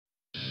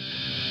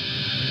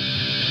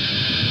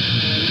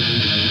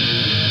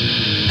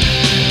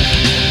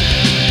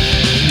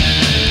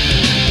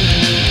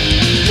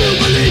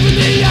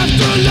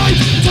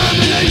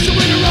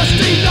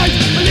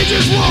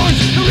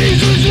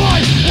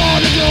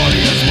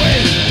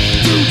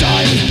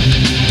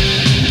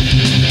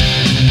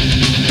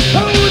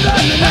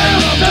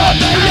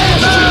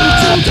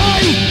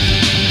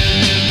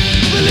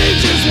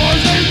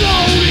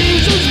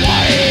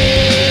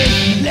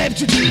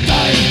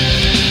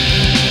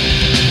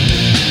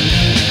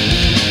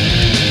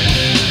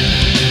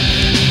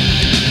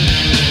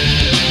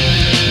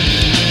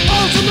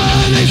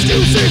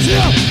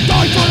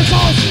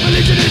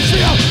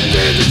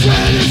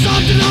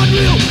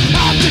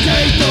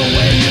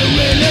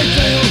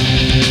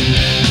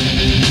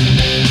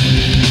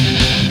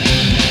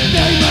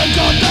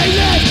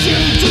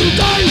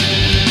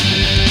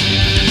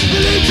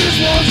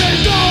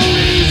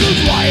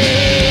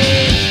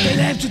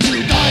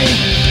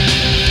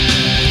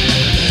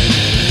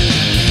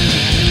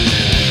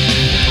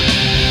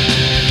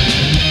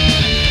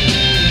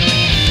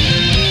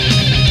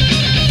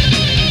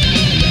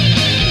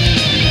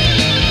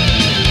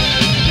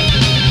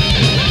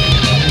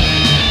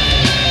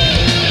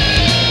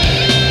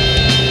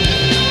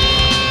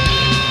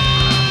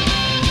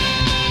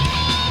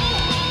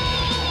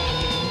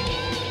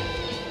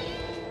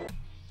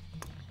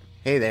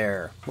Hey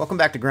there, welcome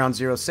back to Ground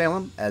Zero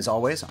Salem. As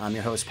always, I'm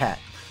your host, Pat.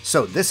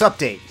 So this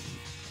update,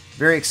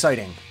 very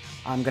exciting.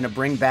 I'm going to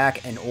bring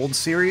back an old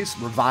series,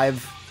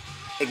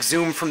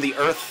 exhume from the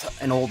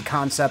earth an old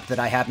concept that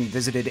I haven't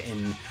visited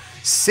in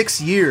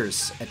 6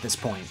 years at this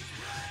point.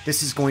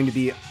 This is going to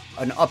be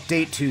an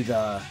update to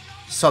the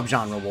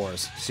Subgenre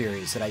Wars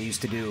series that I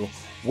used to do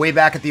way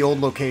back at the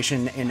old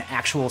location in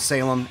actual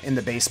Salem in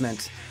the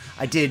basement.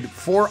 I did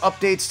 4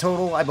 updates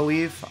total, I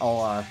believe.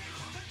 I'll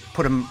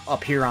put them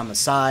up here on the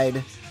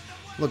side.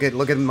 Look at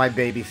my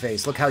baby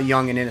face. Look how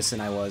young and innocent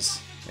I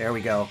was. There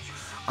we go.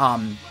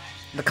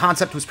 The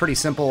concept was pretty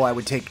simple. I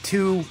would take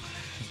 2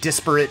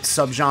 disparate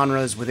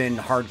subgenres within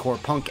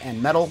hardcore punk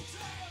and metal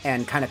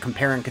and kind of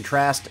compare and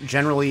contrast.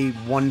 Generally,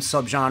 one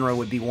subgenre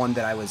would be one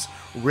that I was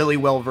really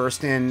well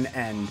versed in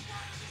and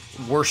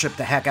worshiped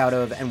the heck out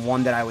of, and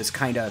one that I was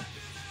kind of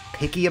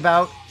picky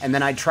about, and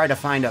then I'd try to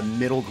find a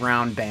middle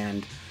ground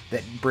band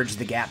that bridged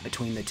the gap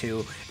between the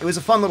two. It was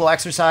a fun little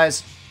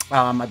exercise.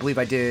 I believe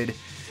I did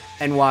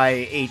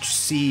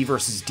NYHC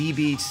versus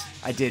D-Beat.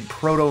 I did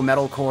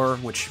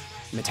proto-metalcore, which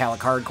metallic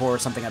hardcore,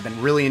 something I've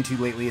been really into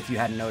lately if you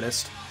hadn't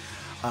noticed.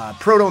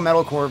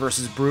 Proto-metalcore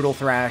versus brutal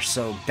thrash,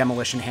 so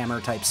Demolition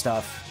Hammer type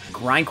stuff.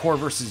 Grindcore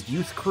versus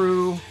Youth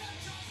Crew.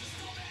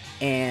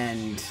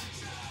 And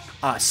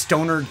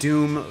Stoner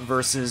Doom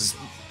versus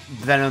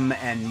Venom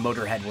and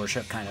Motorhead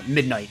Worship, kind of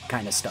Midnight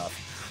kind of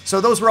stuff.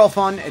 So those were all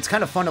fun. It's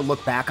kind of fun to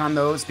look back on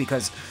those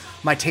because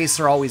my tastes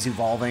are always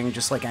evolving,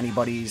 just like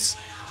anybody's,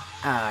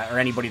 or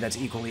anybody that's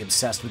equally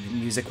obsessed with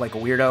music like a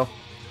weirdo.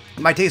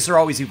 My tastes are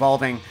always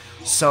evolving,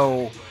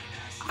 so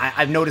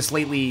I've noticed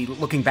lately,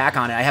 looking back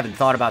on it, I haven't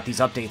thought about these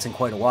updates in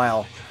quite a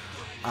while.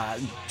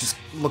 Just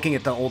looking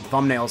at the old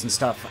thumbnails and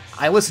stuff,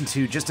 I listen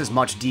to just as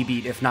much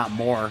D-Beat, if not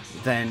more,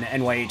 than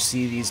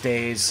NYHC these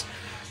days.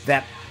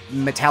 That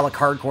metallic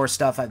hardcore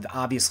stuff, I've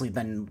obviously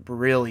been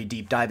really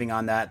deep diving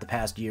on that the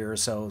past year or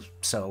so.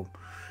 So,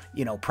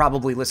 you know,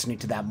 probably listening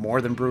to that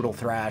more than brutal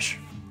thrash.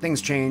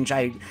 Things change.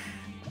 I'm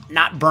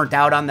not burnt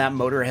out on that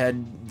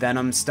Motorhead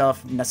Venom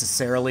stuff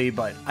necessarily,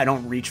 but I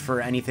don't reach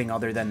for anything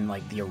other than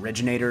like the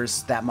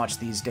originators that much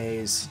these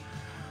days,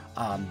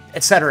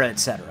 etc.,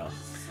 etc.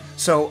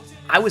 So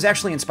I was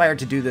actually inspired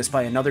to do this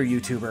by another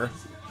YouTuber,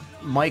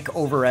 Mike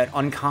over at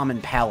Uncommon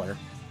Pallor.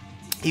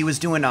 He was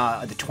doing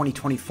the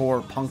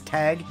 2024 punk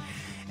tag,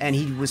 and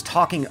he was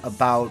talking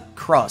about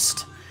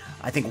Crust.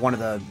 I think one of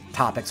the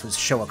topics was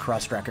show a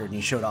Crust record, and he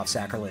showed off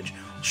Sacrilege.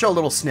 I'll show a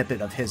little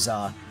snippet of his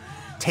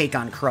take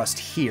on Crust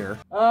here.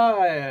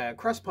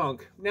 Crust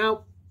punk.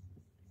 Now,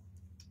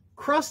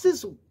 Crust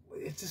it's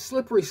a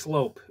slippery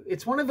slope.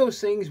 It's one of those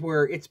things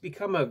where it's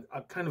become a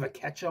kind of a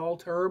catch-all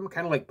term,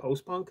 kind of like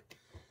post-punk.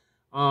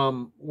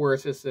 Where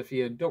it's just if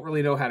you don't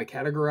really know how to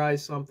categorize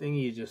something,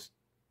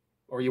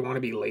 or you want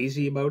to be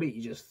lazy about it,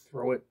 you just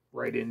throw it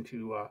right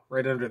into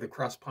right under the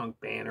crust punk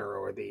banner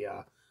or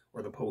the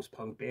post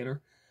punk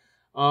banner.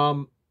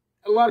 A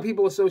lot of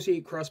people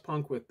associate crust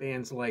punk with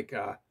bands like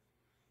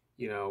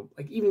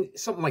like even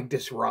something like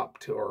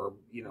Disrupt or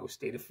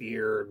State of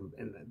Fear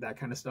and that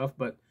kind of stuff.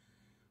 But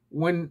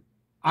when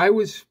I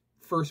was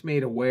first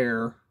made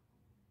aware,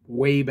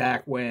 way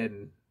back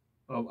when,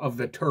 of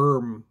the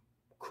term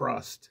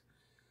crust,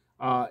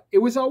 it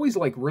was always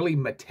like really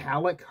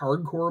metallic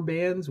hardcore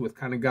bands with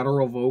kind of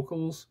guttural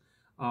vocals,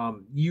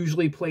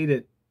 usually played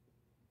at,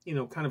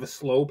 kind of a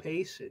slow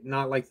pace,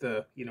 not like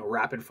the,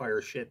 rapid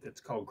fire shit that's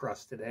called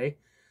crust today.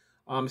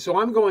 So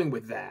I'm going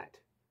with that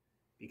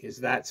because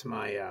that's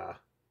my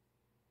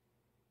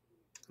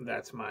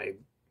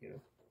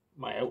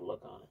my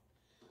outlook on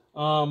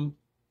it.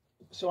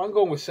 So I'm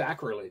going with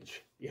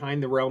Sacrilege,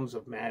 Behind the Realms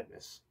of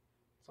Madness.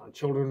 It's on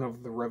Children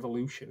of the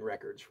Revolution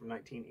records from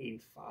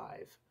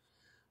 1985.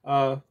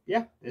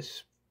 Yeah,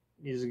 this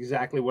is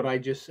exactly what I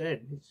just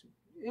said.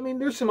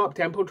 There's some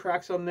up-tempo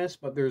tracks on this,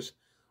 but there's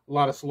a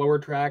lot of slower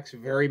tracks,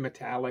 very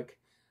metallic.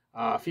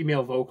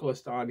 Female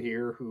vocalist on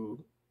here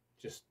who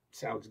just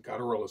sounds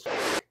guttural as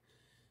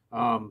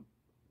fuck.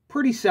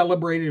 Pretty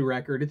celebrated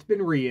record. It's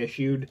been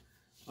reissued.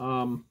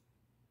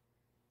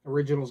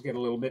 Originals get a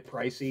little bit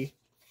pricey,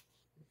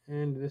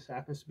 and this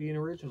happens to be an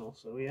original,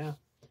 so yeah.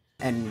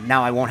 And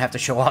now I won't have to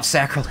show off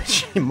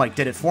Sacrilege. Mike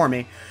did it for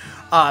me.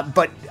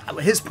 But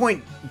his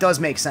point does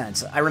make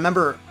sense. I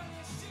remember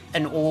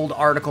an old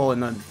article in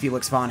the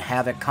Felix von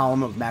Havoc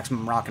column of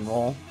Maximum Rock and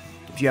Roll.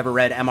 If you ever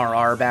read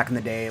MRR back in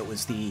the day, it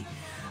was the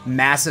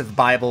massive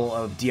Bible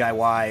of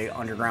DIY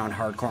underground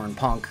hardcore and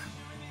punk,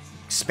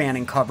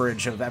 spanning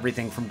coverage of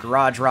everything from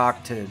garage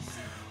rock to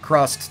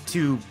crust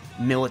to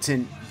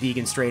militant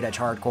vegan straight edge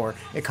hardcore.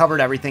 It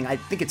covered everything. I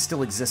think it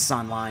still exists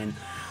online.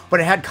 But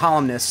it had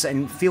columnists,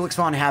 and Felix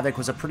von Havoc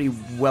was a pretty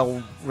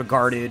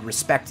well-regarded,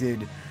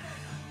 respected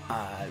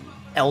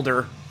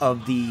elder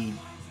of the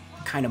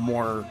kind of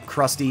more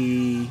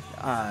crusty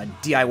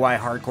DIY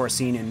hardcore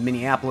scene in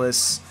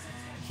Minneapolis.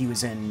 He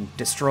was in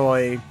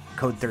Destroy,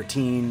 Code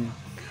 13,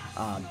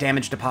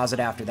 Damage Deposit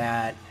after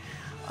that.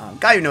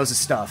 Guy who knows his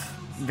stuff.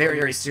 Very,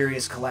 very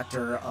serious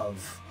collector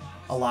of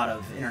a lot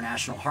of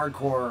international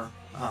hardcore,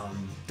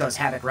 does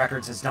Havoc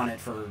Records, has done it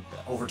for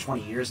over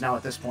 20 years now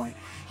at this point.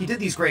 He did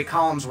these great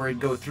columns where he'd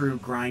go through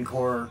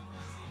grindcore,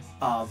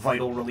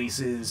 vital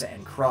releases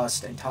and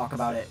crust and talk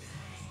about it.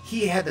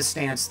 He had the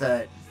stance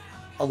that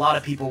a lot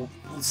of people,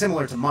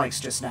 similar to Mike's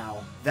just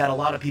now, that a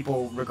lot of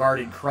people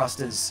regarded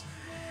crust as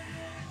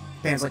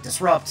bands like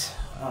Disrupt,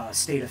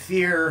 State of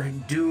Fear,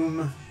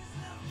 Doom,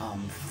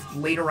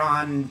 later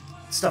on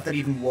stuff that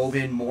even wove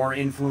in more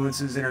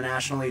influences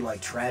internationally,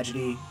 like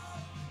Tragedy.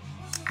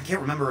 I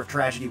can't remember if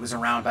Tragedy was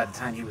around by the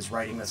time he was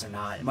writing this or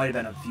not. It might have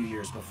been a few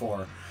years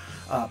before.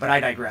 But I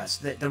digress.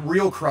 The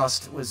real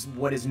crust was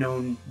what is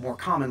known more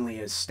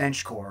commonly as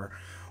stenchcore,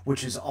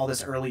 which is all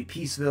this early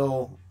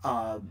Peaceville,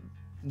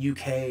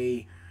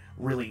 UK,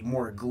 really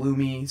more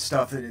gloomy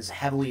stuff that is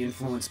heavily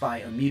influenced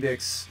by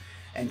Amoebics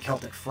and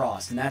Celtic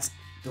Frost. And that's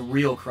the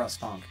real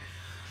crust punk.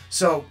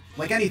 So,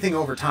 like anything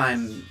over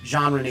time,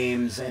 genre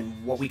names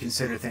and what we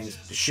consider things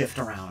shift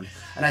around.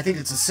 And I think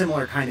it's a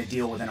similar kind of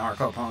deal with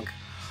Anarcho Punk,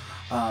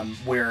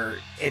 where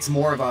it's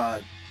more of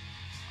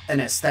an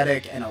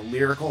aesthetic and a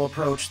lyrical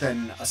approach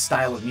than a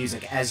style of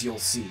music, as you'll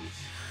see.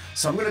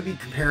 So I'm going to be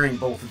comparing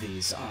both of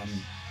these.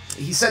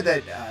 He said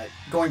that,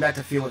 going back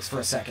to Felix for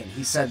a second,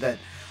 he said that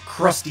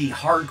crusty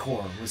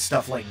hardcore was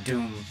stuff like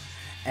Doom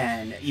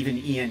and even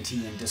ENT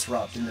and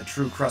Disrupt, and the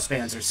true crust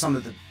bands are some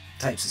of the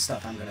types of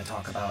stuff I'm going to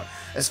talk about.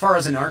 As far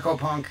as Anarcho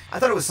Punk, I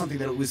thought it was something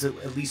that it was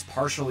at least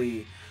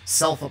partially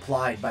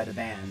self-applied by the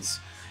bands.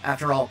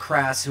 After all,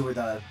 Cress, who were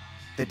the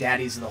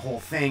daddies of the whole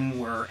thing,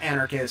 were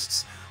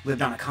anarchists,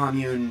 lived on a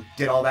commune,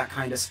 did all that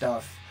kind of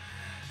stuff,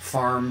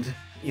 farmed,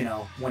 you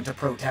know, went to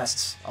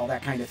protests, all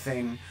that kind of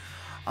thing.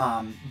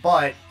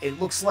 But it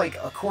looks like,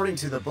 according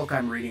to the book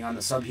I'm reading on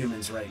the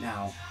Subhumans right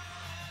now,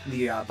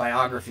 the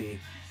biography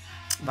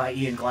by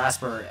Ian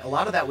Glasper, a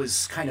lot of that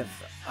was kind of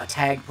a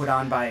tag put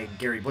on by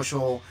Gary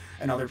Bushell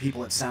and other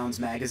people at Sounds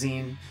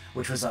Magazine,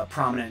 which was a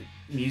prominent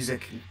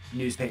music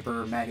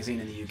newspaper magazine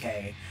in the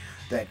UK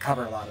that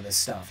covered a lot of this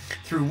stuff.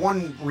 Through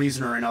one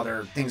reason or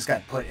another, things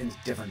got put in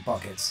different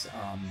buckets.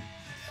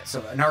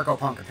 So Anarcho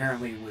Punk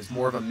apparently was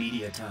more of a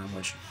media term,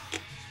 which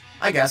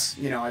I guess,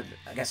 you know,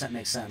 I guess that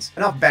makes sense.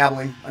 Enough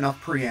babbling,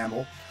 enough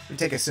preamble. Let me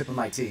take a sip of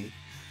my tea.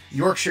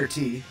 Yorkshire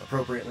tea,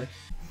 appropriately.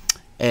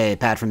 Hey,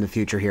 Pat from the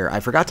future here. I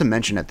forgot to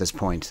mention at this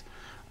point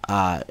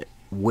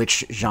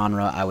which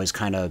genre I was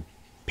kind of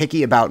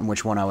picky about and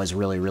which one I was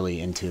really,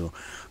 really into.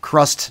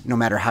 Crust, no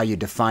matter how you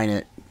define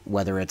it,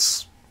 whether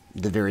it's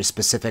the very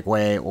specific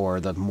way or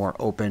the more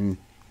open,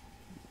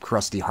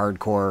 crusty,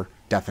 hardcore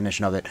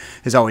definition of it,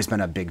 has always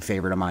been a big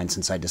favorite of mine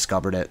since I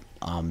discovered it.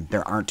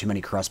 There aren't too many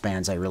crust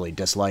bands I really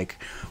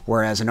dislike,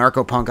 whereas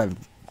Anarcho Punk, I've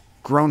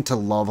grown to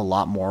love a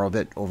lot more of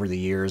it over the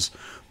years,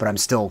 but I'm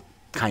still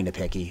kind of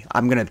picky.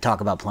 I'm going to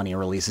talk about plenty of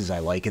releases I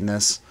like in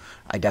this.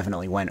 I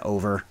definitely went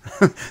over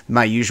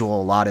my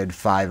usual allotted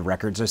 5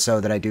 records or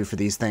so that I do for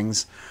these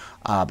things,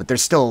 but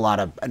there's still a lot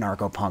of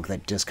Anarcho Punk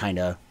that just kind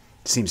of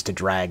seems to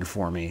drag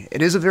for me.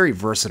 It is a very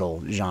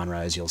versatile genre,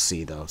 as you'll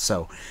see, though.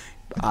 So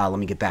let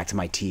me get back to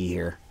my tea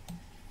here.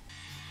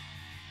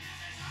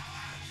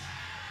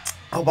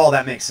 Hope all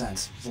that makes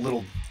sense. It's a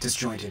little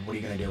disjointed. What are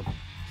you going to do?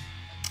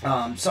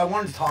 So I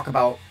wanted to talk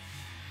about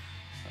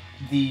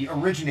the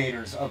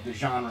originators of the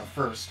genre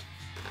first.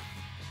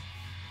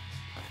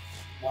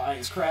 Why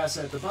is Cress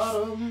at the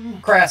bottom?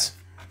 Cress.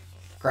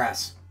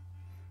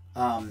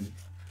 A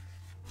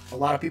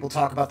lot of people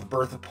talk about the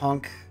birth of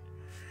punk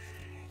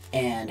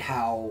and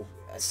how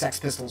Sex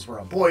Pistols were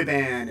a boy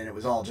band and it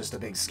was all just a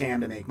big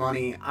scam to make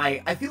money.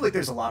 I feel like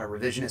there's a lot of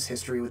revisionist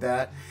history with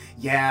that.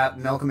 Yeah,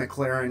 Malcolm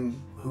McLaren,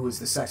 who was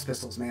the Sex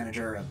Pistols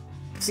manager,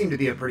 seemed to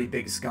be a pretty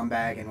big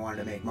scumbag and wanted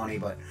to make money,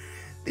 but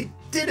they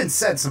did and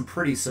said some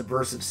pretty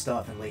subversive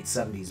stuff in late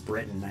 70s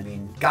Britain. I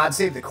mean, God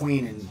Save the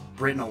Queen in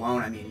Britain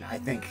alone, I mean, I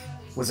think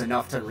was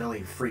enough to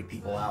really freak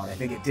people out. I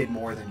think it did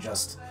more than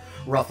just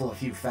ruffle a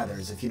few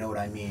feathers, if you know what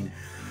I mean.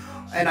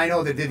 And I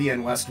know that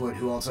Vivienne Westwood,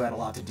 who also had a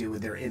lot to do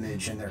with their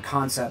image and their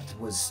concept,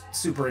 was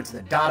super into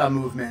the Dada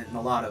movement and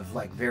a lot of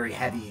like very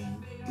heavy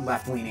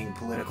left-leaning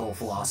political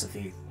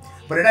philosophy.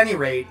 But at any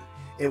rate,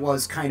 it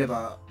was kind of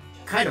a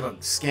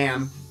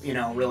scam, you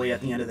know, really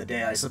at the end of the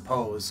day, I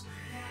suppose.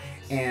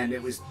 And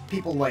it was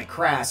people like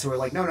Cress who were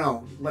like,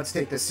 no, let's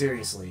take this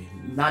seriously.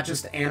 Not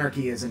just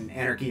anarchy as in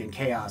anarchy and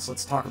chaos.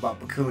 Let's talk about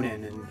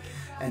Bakunin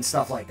and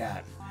stuff like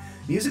that.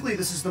 Musically,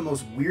 this is the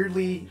most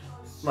weirdly,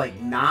 like,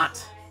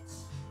 not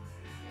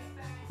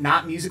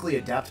musically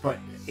adept, but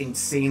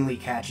insanely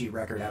catchy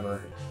record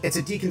ever. It's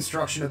a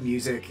deconstruction of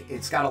music.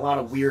 It's got a lot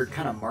of weird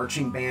kind of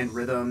marching band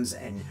rhythms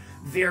and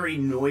very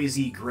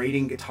noisy,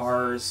 grating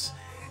guitars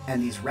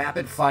and these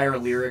rapid-fire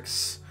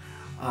lyrics.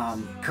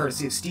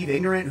 Courtesy of Steve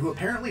Ignorant, who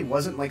apparently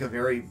wasn't like a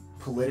very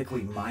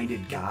politically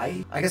minded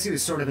guy. I guess he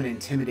was sort of an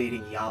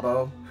intimidating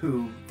yabo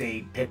who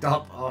they picked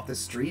up off the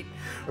street,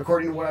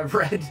 according to what I've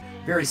read.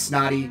 Very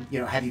snotty, you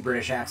know, heavy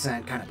British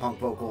accent, kind of punk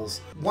vocals.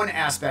 One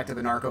aspect of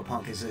Anarcho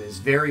Punk is it is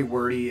very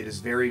wordy, it is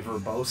very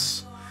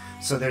verbose.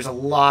 So there's a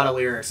lot of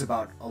lyrics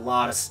about a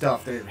lot of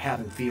stuff that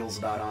Having feels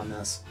about on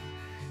this.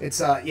 It's,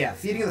 yeah,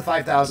 Feeding of the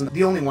 5,000,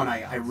 the only one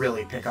I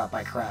really pick up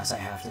by Cress, I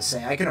have to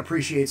say. I can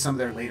appreciate some of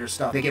their later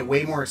stuff. They get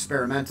way more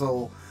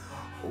experimental,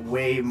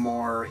 way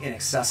more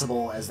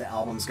inaccessible as the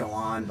albums go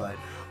on, but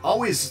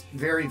always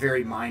very,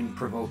 very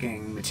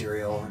mind-provoking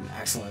material and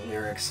excellent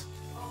lyrics.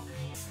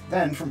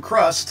 Then, from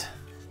Crust,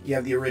 you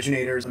have the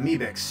originators,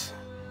 Amoebics.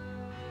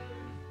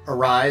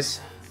 Arise.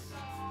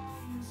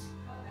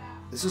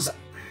 This was, I'm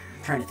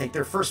trying to think,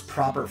 their first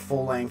proper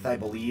full-length, I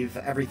believe.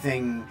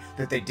 Everything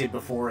that they did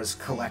before is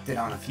collected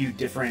on a few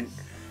different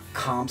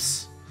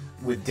comps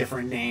with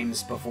different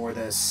names before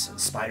this.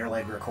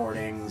 Spider-Leg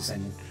recordings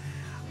and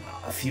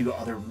a few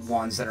other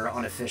ones that are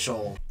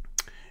unofficial.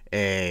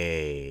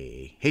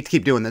 Hey, hate to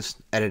keep doing this.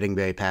 Editing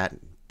Bay, Pat,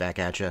 back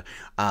at you.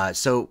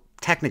 So,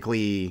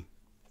 technically,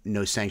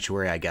 No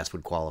Sanctuary, I guess,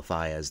 would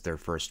qualify as their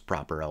first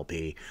proper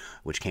LP,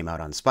 which came out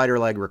on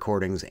Spider-Leg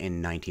recordings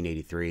in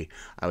 1983.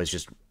 I was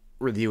just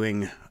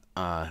reviewing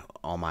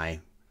all my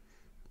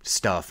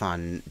stuff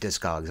on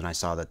Discogs, and I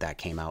saw that that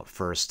came out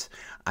first.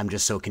 I'm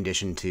just so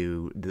conditioned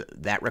to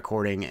that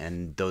recording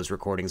and those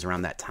recordings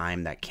around that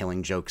time, that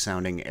Killing Joke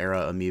sounding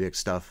era Amoebic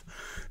stuff,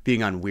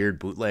 being on weird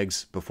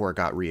bootlegs before it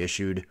got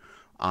reissued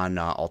on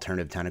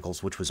Alternative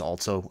Tentacles, which was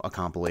also a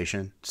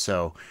compilation.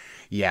 So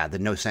yeah, the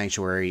No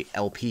Sanctuary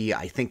LP,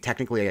 I think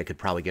technically I could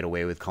probably get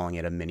away with calling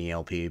it a mini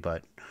LP,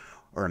 but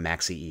or a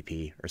maxi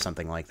EP or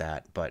something like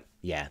that. But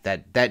yeah,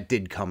 that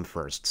did come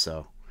first.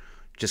 So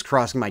just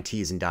crossing my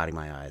T's and dotting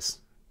my I's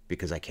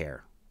because I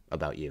care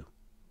about you.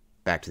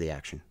 Back to the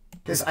action.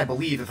 This, I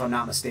believe, if I'm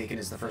not mistaken,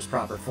 is the first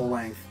proper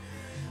full-length.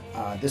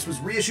 This was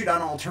reissued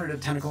on Alternative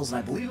Tentacles, and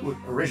I believe it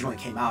originally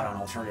came out on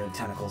Alternative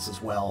Tentacles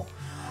as well.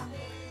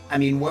 I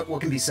mean, what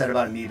can be said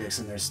about Amoebics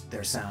and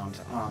their sound?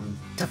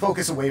 To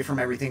focus away from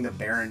everything that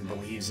Baron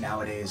believes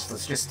nowadays,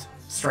 let's just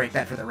strike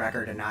that for the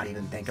record and not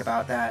even think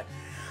about that.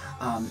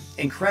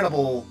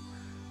 Incredible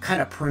kind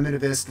of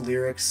primitivist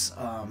lyrics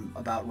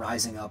about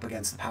rising up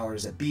against the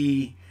powers that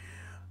be.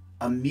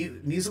 A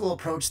musical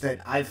approach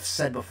that I've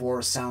said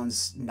before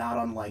sounds not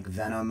unlike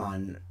Venom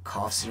on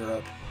Cough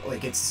Syrup.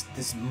 Like, it's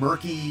this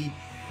murky,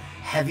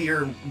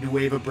 heavier new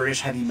wave of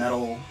British heavy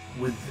metal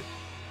with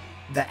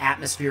the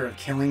atmosphere of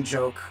Killing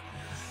Joke.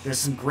 There's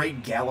some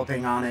great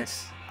galloping on it.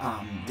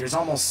 There's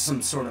almost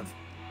some sort of,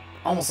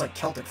 almost like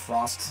Celtic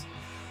Frost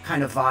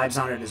kind of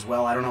vibes on it as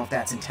well. I don't know if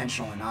that's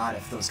intentional or not,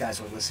 if those guys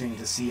were listening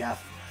to CF.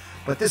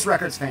 But this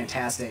record's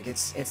fantastic.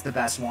 It's the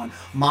best one.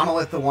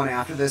 Monolith, the one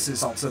after this,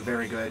 is also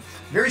very good.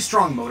 Very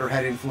strong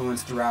Motorhead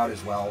influence throughout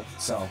as well.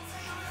 So,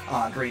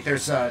 great.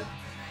 There's a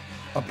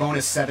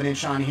bonus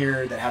 7-inch on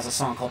here that has a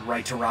song called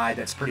Right to Ride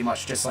that's pretty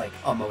much just like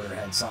a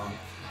Motorhead song,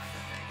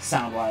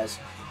 sound-wise.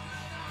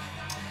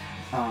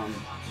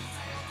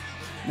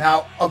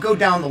 Now, I'll go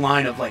down the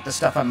line of like the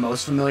stuff I'm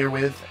most familiar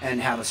with and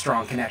have a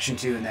strong connection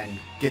to, and then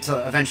get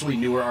to eventually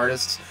newer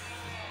artists.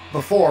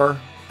 Before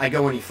I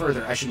go any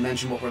further, I should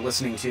mention what we're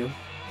listening to.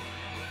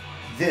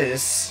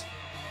 This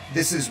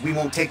is We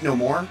Won't Take No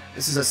More.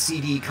 This is a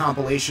CD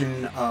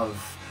compilation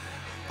of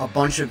a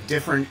bunch of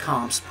different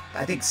comps,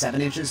 I think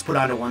 7 inches, put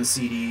onto one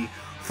CD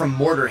from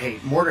Mortar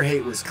Hate. Mortar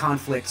Hate was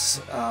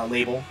Conflict's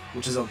label,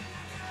 which is a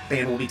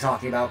band we'll be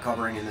talking about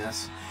covering in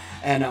this.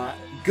 And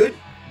good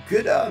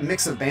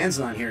mix of bands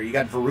on here. You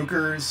got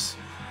Verukers,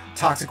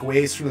 Toxic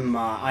Waste from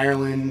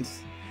Ireland,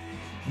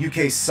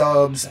 UK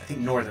Subs, I think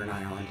Northern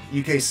Ireland,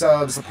 UK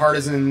Subs, The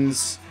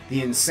Partisans,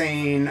 The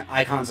Insane,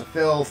 Icons of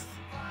Filth,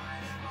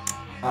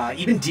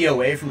 even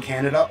DOA from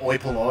Canada, Oi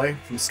Polloi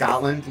from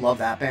Scotland, love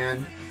that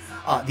band.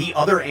 The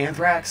Other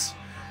Anthrax,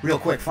 real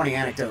quick, funny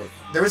anecdote.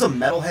 There was a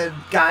metalhead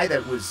guy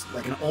that was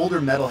like an older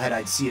metalhead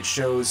I'd see at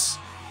shows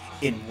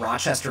in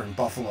Rochester and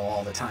Buffalo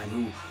all the time,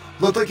 who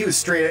looked like he was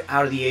straight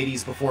out of the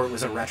 80s before it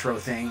was a retro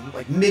thing.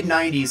 Like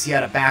mid-90s, he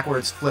had a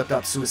backwards flipped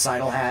up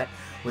suicidal hat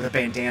with a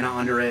bandana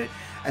under it,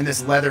 and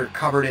this leather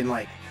covered in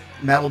like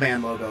metal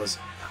band logos.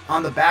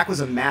 On the back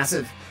was a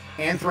massive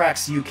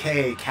Anthrax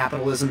UK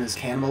Capitalism is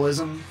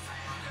Cannibalism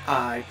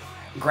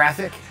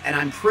graphic, and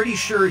I'm pretty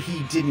sure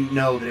he didn't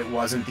know that it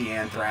wasn't the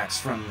Anthrax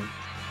from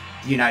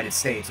the United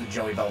States with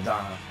Joey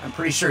Belladonna. I'm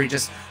pretty sure he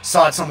just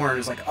saw it somewhere and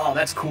was like, oh,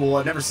 that's cool,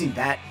 I've never seen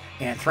that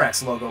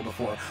Anthrax logo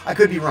before. I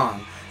could be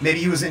wrong. Maybe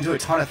he was into a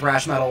ton of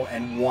thrash metal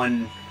and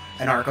one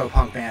anarcho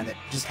punk band that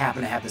just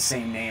happened to have the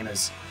same name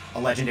as a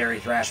legendary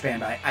thrash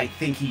band. I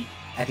think he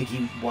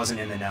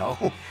wasn't in the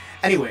know.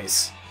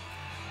 Anyways,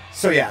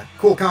 so yeah,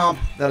 cool comp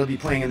that'll be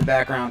playing in the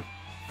background.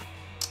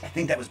 I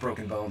think that was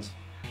Broken Bones.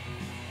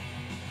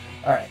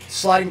 All right,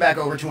 sliding back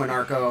over to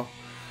Anarcho.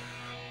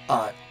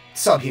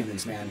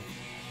 Subhumans, man.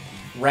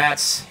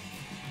 Rats.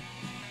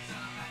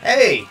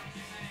 Hey,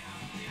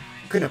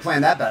 couldn't have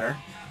planned that better.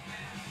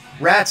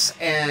 Rats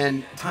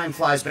and Time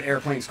Flies But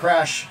Airplanes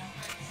Crash.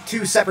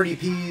 2 separate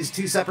EPs,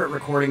 2 separate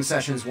recording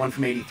sessions, one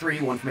from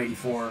 83, one from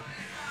 84.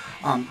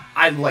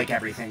 I like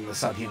everything the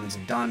Subhumans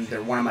have done.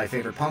 They're one of my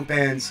favorite punk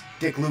bands.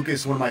 Dick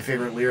Lucas, one of my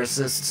favorite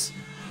lyricists,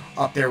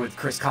 up there with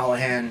Chris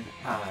Callahan.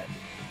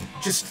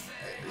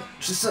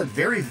 Just a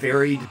very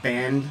varied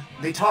band.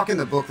 They talk in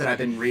the book that I've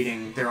been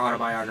reading, their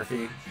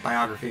biography,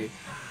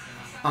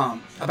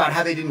 about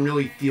how they didn't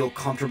really feel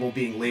comfortable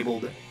being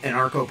labeled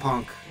Anarcho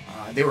Punk.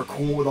 They were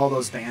cool with all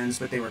those bands,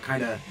 but they were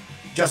kind of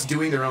just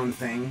doing their own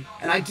thing.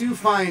 And I do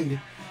find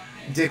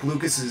Dick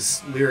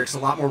Lucas's lyrics a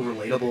lot more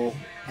relatable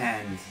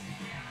and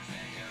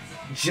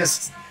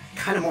just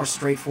kind of more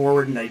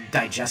straightforward and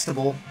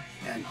digestible,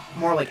 and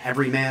more like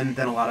Everyman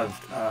than a lot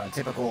of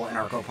typical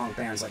anarcho-punk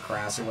bands like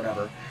Cress or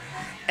whatever.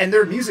 And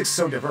their music's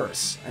so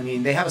diverse. I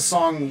mean, they have a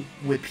song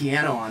with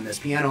piano on this,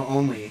 piano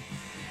only.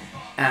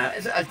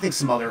 I think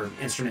some other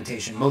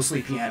instrumentation,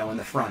 mostly piano in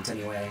the front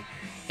anyway.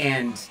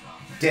 And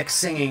Dick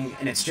singing,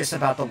 and it's just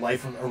about the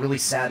life of a really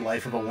sad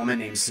life of a woman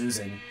named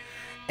Susan.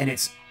 And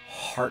it's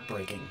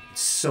heartbreaking.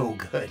 It's so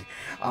good.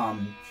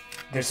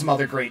 There's some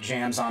other great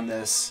jams on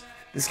this.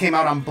 This came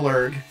out on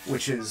Blurg,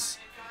 which is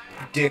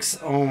Dick's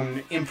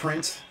own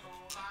imprint.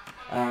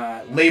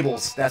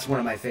 Labels, that's one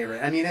of my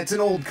favorite. I mean, it's an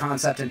old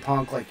concept in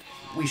punk, like,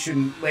 we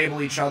shouldn't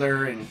label each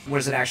other, and what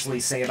does it actually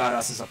say about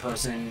us as a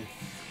person,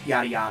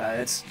 yada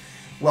yada. It's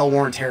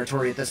well-worn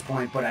territory at this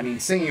point, but I mean,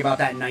 singing about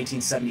that in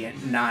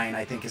 1979,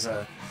 I think, is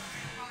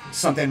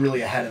something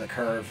really ahead of the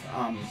curve.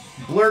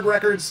 Blurg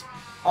Records,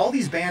 all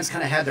these bands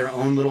kind of had their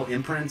own little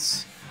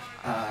imprints.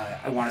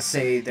 I want to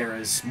say there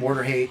is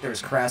Mortar Hate, there's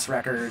Cress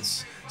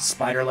Records,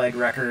 Spiderleg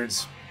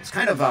Records. It's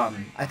kind of,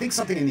 I think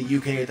something in the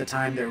UK at the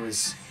time, there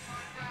was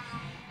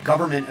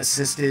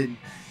government-assisted,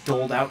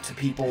 doled out to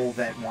people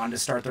that wanted to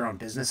start their own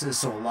businesses,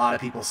 so a lot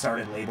of people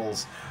started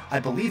labels. I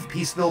believe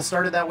Peaceville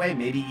started that way,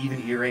 maybe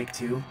even Earache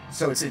too.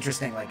 So it's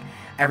interesting, like,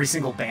 every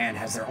single band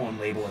has their own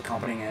label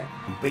accompanying it.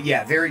 But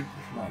yeah, very,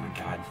 oh my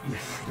god,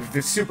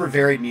 the super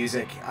varied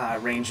music,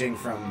 ranging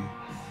from,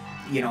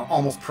 you know,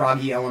 almost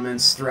proggy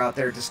elements throughout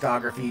their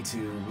discography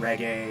to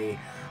reggae,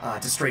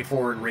 to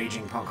straightforward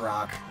raging punk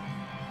rock.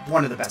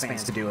 One of the best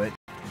bands to do it.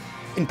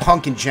 In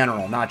punk in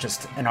general, not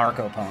just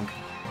anarcho-punk.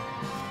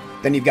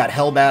 Then you've got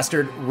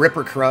Hellbastard,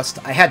 Ripper Crust.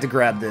 I had to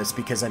grab this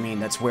because, I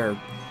mean, that's where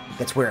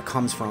it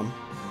comes from.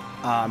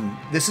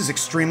 This is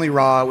extremely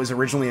raw. It was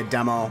originally a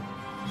demo.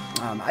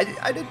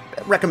 I did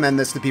recommend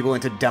this to people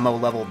into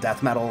demo-level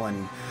death metal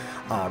and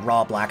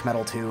raw black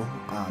metal, too.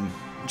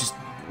 Just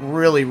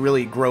really,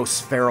 really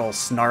gross, feral,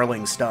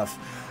 snarling stuff.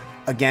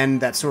 Again,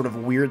 that sort of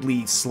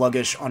weirdly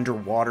sluggish,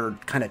 underwater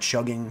kind of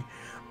chugging.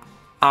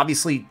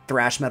 Obviously,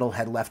 thrash metal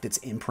had left its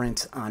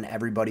imprint on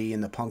everybody in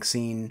the punk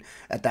scene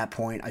at that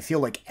point. I feel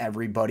like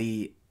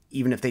everybody,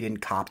 even if they didn't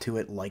cop to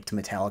it, liked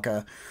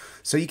Metallica.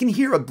 So you can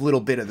hear a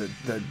little bit of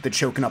the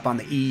choking up on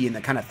the E and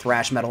the kind of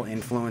thrash metal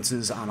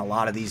influences on a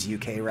lot of these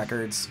UK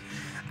records.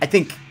 I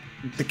think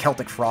the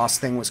Celtic Frost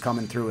thing was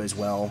coming through as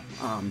well.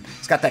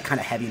 It's got that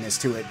kind of heaviness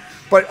to it.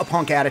 But a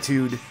punk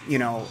attitude, you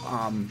know,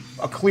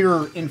 a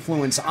clear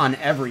influence on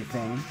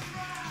everything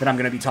that I'm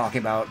going to be talking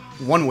about,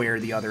 one way or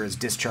the other, is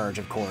Discharge,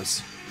 of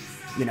course.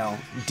 You know,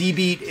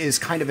 D-Beat is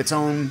kind of its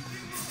own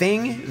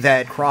thing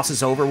that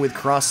crosses over with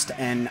Crust,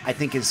 and I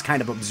think has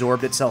kind of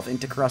absorbed itself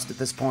into Crust at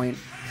this point.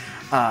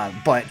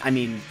 But, I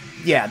mean,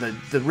 yeah,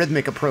 the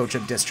rhythmic approach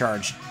of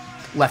Discharge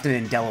left an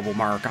indelible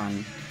mark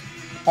on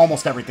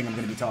almost everything I'm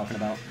going to be talking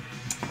about.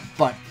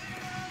 But,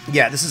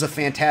 yeah, this is a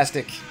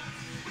fantastic,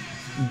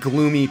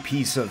 gloomy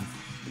piece of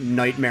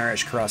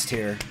nightmarish Crust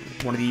here.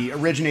 One of the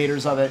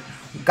originators of it.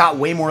 Got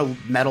way more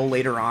metal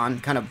later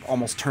on, kind of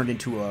almost turned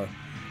into a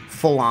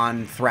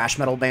full-on thrash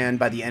metal band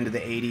by the end of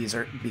the 80s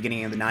or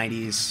beginning of the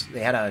 90s.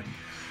 They had a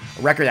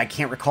record I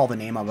can't recall the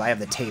name of. I have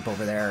the tape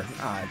over there.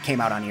 It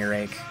came out on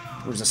Earache.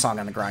 There was a song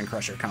on the Grind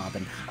Crusher comp,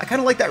 and I kind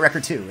of like that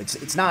record too.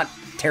 It's not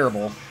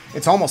terrible.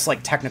 It's almost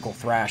like technical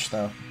thrash,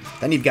 though.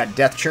 Then you've got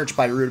Death Church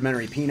by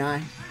Rudimentary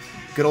Peni.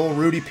 Good old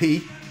Rudy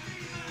P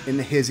in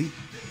the hizzy.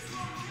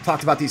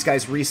 Talked about these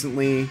guys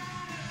recently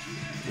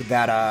with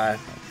that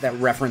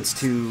reference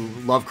to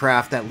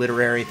Lovecraft, that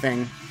literary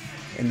thing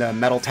in the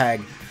metal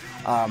tag.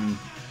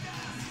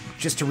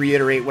 Just to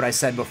reiterate what I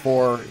said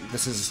before,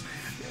 this is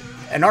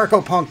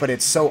anarcho-punk, but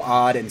it's so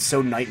odd and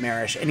so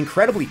nightmarish and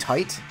incredibly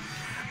tight.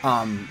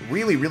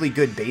 Really, really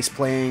good bass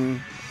playing,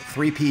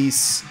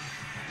 three-piece,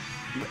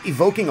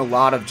 evoking a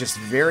lot of just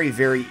very,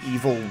 very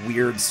evil,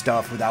 weird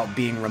stuff without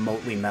being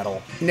remotely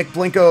metal. Nick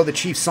Blinko, the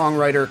chief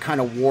songwriter,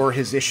 kind of wore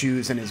his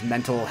issues and his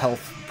mental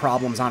health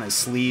problems on his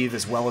sleeve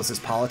as well as his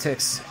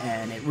politics,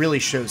 and it really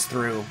shows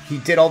through. He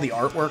did all the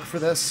artwork for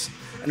this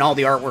and all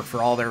the artwork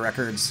for all their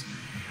records.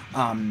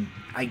 I'm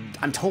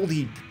told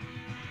he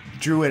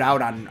drew it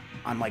out on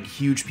like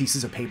huge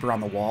pieces of paper on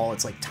the wall.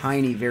 It's like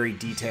tiny, very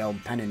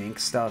detailed pen and ink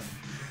stuff.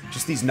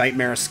 Just these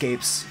nightmare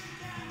escapes.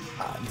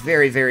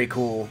 Very, very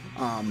cool.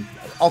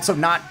 Also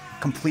not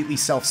completely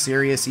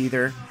self-serious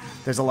either.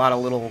 There's a lot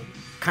of little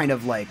kind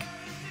of like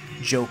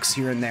jokes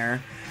here and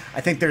there. I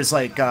think there's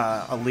like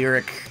a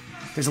lyric.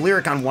 There's a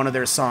lyric on one of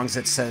their songs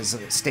that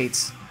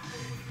states,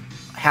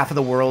 half of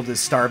the world is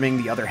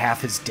starving, the other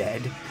half is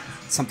dead.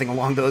 Something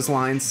along those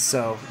lines.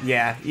 So,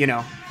 yeah, you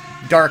know,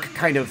 dark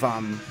kind of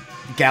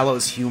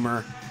gallows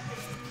humor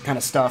kind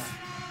of stuff.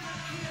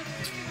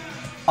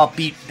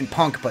 Upbeat and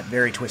punk, but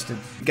very twisted.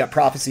 You got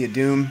Prophecy of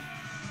Doom.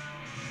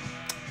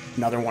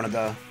 Another one of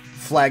the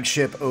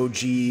flagship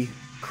OG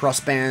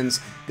Crust bands.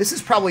 This is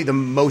probably the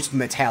most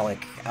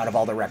metallic out of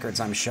all the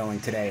records I'm showing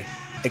today.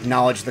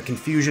 Acknowledge the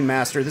Confusion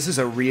Master. This is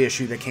a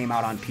reissue that came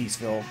out on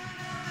Peaceville.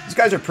 These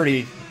guys are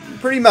pretty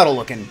metal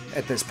looking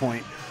at this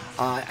point.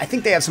 I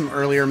think they have some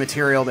earlier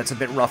material that's a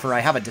bit rougher. I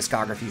have a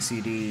discography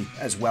CD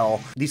as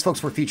well. These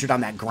folks were featured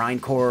on that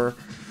grindcore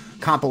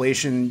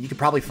compilation. You could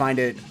probably find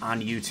it on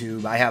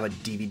YouTube. I have a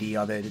DVD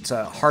of it. It's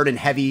a Hard and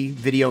Heavy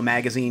video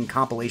magazine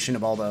compilation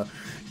of all the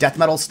death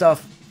metal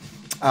stuff.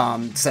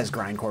 It says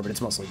grindcore, but it's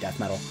mostly death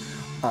metal.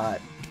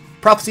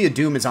 Prophecy of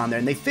Doom is on there,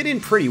 and they fit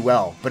in pretty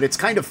well, but it's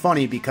kind of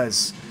funny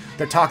because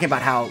they're talking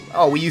about how,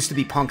 oh, we used to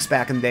be punks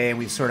back in the day, and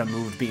we've sort of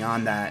moved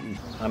beyond that. And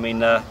I mean,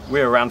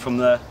 we're around from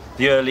the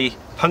early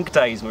punk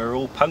days, and we were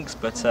all punks,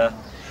 but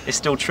it's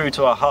still true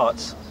to our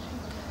hearts.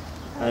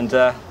 And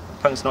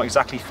punk's not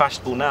exactly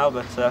fashionable now,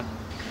 but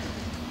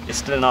it's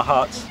still in our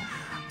hearts.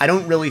 I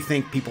don't really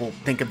think people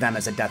think of them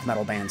as a death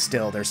metal band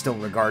still. They're still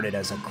regarded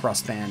as a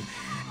crust band.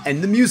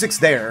 And the music's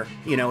there,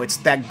 you know, it's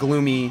that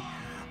gloomy,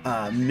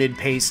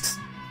 mid-paced,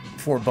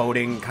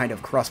 foreboding kind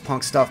of crust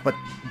punk stuff, but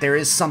there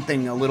is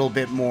something a little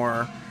bit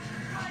more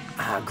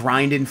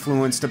grind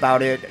influenced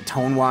about it,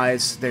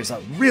 tone-wise. There's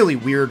a really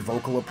weird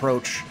vocal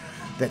approach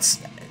it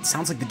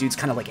sounds like the dude's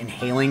kind of like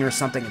inhaling or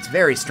something. It's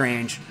very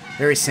strange,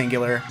 very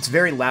singular. It's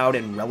very loud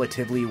and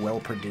relatively well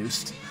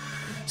produced.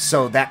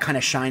 So that kind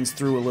of shines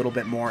through a little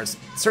bit more. It's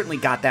certainly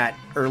got that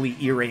early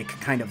earache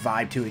kind of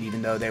vibe to it,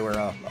 even though they were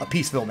a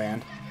Peaceville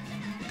band.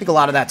 I think a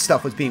lot of that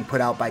stuff was being put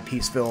out by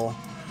Peaceville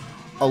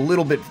a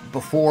little bit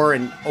before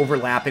and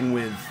overlapping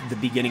with the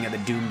beginning of the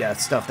Doom Death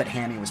stuff that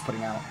Hammy was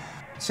putting out.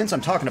 Since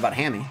I'm talking about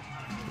Hammy,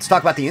 let's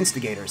talk about the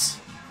Instigators.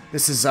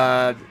 This is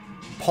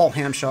Paul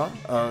Hamshaw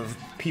of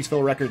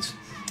Peaceville Records'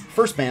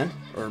 first band,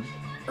 or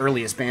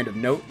earliest band of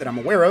note that I'm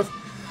aware of.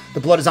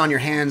 The Blood Is On Your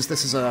Hands.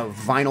 This is a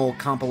vinyl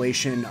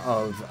compilation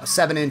of a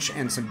 7-inch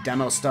and some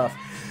demo stuff.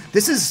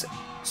 This is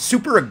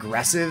super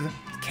aggressive,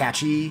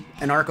 catchy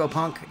anarcho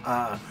punk.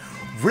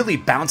 Really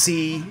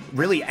bouncy,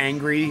 really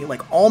angry,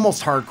 like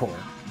almost hardcore.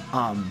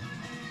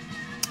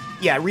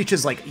 Yeah, it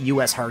reaches like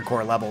US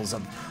hardcore levels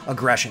of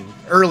aggression.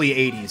 Early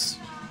 80s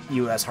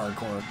US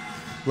hardcore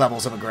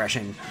levels of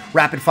aggression.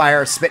 Rapid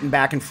fire, spitting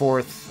back and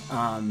forth.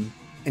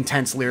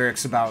 Intense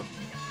lyrics about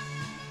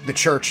the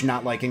church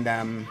not liking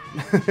them.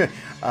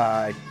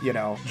 You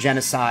know,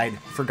 genocide,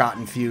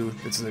 forgotten few.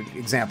 It's an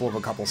example of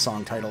a couple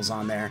song titles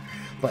on there.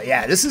 But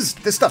yeah, this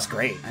stuff's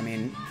great. I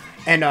mean,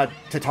 and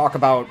to talk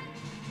about,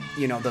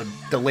 you know,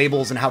 the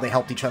labels and how they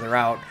helped each other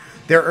out.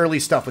 Their early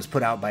stuff was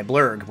put out by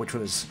Blurg, which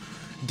was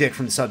Dick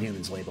from the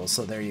Subhumans label,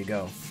 so there you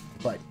go.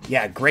 But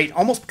yeah, great,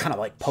 almost kind of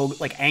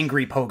like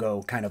angry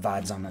pogo kind of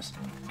vibes on this.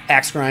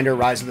 Axe Grinder,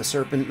 Rise of the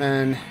Serpent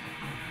Men.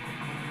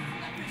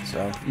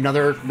 So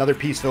another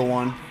Peaceville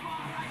one.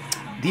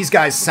 These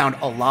guys sound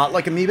a lot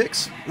like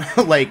Amoebics.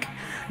 Like,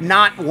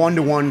 not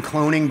one-to-one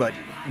cloning, but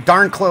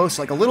darn close,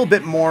 like a little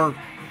bit more,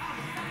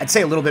 I'd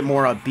say a little bit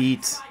more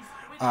upbeat,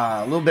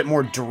 a little bit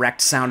more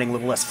direct sounding, a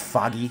little less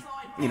foggy.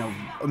 You know,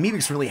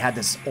 Amoebics really had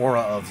this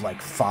aura of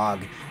like fog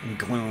and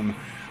gloom.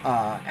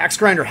 Axe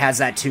Grinder has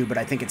that too, but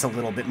I think it's a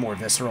little bit more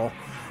visceral.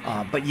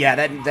 But yeah,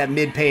 that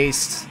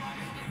mid-paced,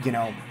 you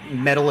know,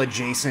 metal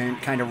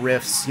adjacent kind of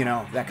riffs, you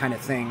know, that kind of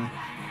thing.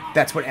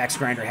 That's what Axe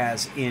Grinder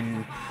has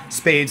in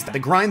spades. The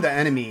Grind the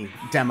Enemy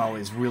demo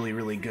is really,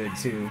 really good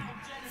too.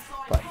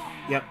 But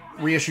yep,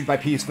 reissued by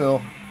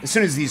Peaceville. As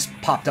soon as these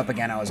popped up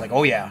again, I was like,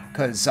 oh yeah,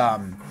 because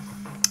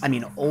I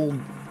mean,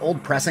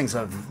 old pressings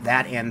of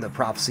that and the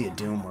Prophecy of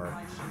Doom were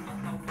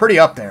pretty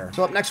up there.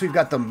 So up next we've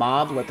got the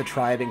Mob, Let the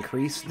Tribe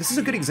Increase. This is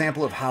a good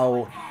example of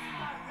how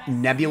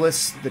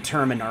nebulous the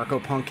term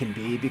anarcho-punk can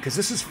be, because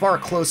this is far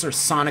closer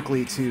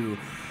sonically to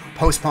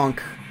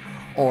post-punk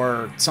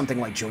or something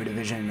like Joy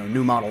Division or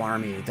New Model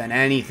Army than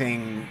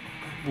anything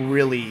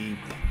really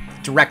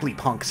directly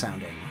punk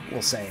sounding,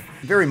 we'll say.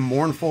 Very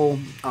mournful,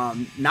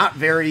 not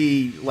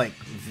very, like,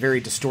 very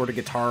distorted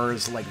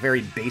guitars, like very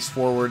bass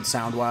forward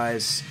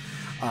sound-wise,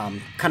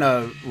 kind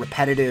of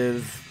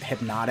repetitive,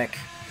 hypnotic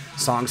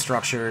song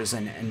structures,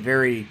 and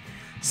very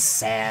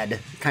sad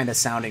kind of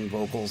sounding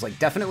vocals. Like,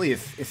 definitely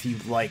if you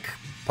like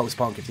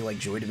post-punk, if you like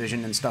Joy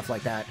Division and stuff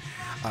like that,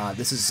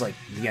 this is like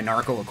the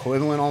anarcho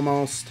equivalent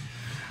almost.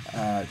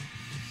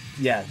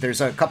 Yeah,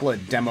 there's a couple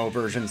of demo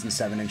versions and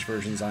 7-inch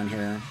versions on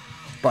here.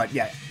 But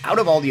yeah, out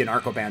of all the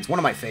anarcho bands, one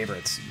of my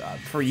favorites.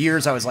 For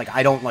years I was like,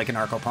 I don't like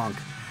anarcho punk,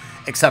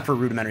 except for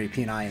Rudimentary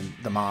Peni and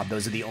The Mob.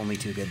 Those are the only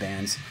two good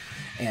bands.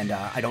 And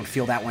I don't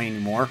feel that way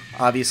anymore,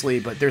 obviously,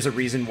 but there's a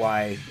reason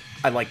why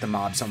I like The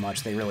Mob so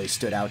much. They really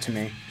stood out to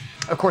me.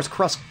 Of course,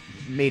 Crust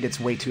made its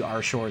way to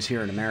our shores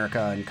here in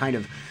America and kind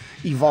of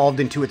evolved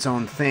into its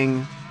own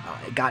thing.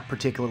 It got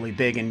particularly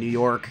big in New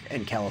York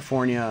and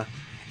California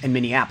and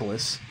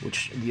Minneapolis,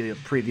 which the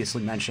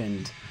previously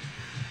mentioned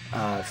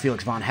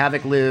Felix von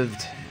Havoc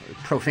lived.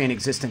 Profane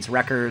Existence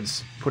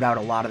Records put out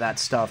a lot of that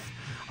stuff.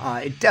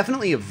 It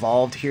definitely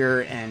evolved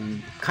here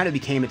and kind of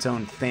became its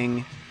own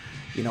thing.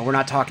 You know, we're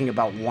not talking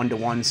about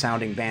one-to-one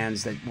sounding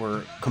bands that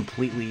were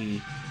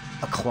completely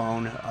a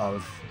clone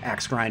of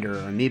Axe Grinder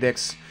or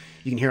Amoebics.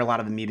 You can hear a lot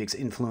of Amoebic's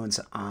influence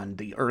on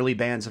the early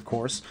bands, of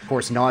course. Of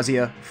course,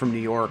 Nausea from New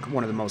York,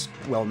 one of the most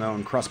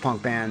well-known crust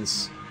punk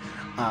bands.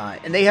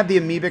 And they have the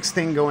Amoebic's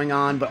thing going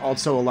on, but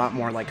also a lot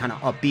more like kind of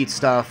upbeat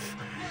stuff.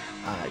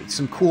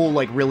 Some cool,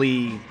 like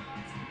really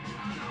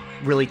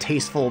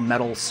tasteful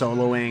metal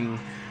soloing.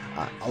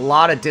 A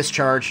lot of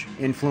Discharge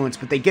influence,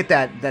 but they get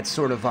that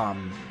sort of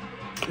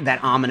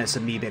that ominous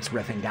Amoebic's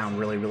riffing down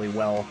really, really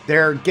well.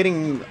 They're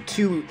getting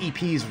 2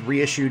 EPs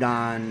reissued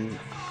on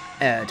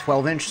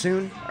 12-inch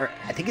soon, or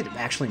I think it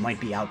actually might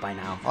be out by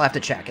now. I'll have to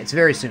check. It's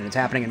very soon. It's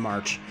happening in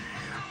March.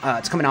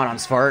 It's coming out on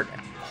Svart.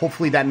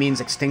 Hopefully that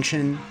means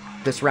Extinction,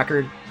 this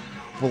record,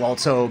 will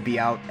also be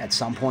out at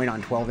some point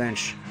on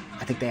 12-inch.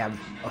 I think they have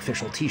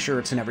official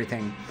t-shirts and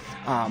everything.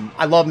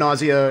 I love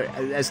Nausea.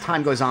 As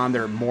time goes on,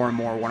 they're more and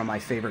more one of my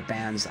favorite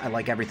bands. I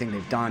like everything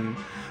they've done.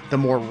 The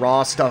more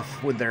raw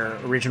stuff with their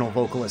original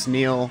vocalist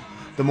Neil,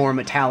 the more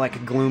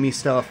metallic, gloomy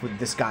stuff with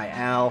this guy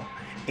Al,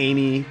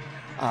 Amy,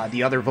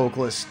 the other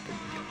vocalist,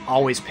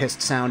 always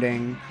pissed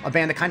sounding. A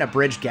band that kind of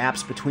bridged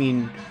gaps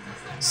between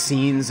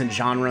scenes and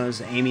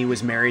genres. Amy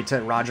was married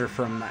to Roger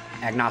from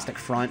Agnostic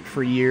Front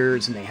for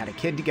years, and they had a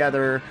kid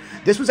together.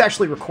 This was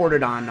actually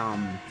recorded on,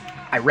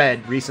 I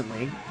read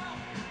recently,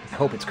 I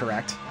hope it's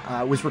correct,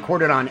 it was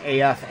recorded on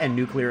AF and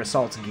Nuclear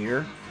Assault's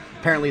gear.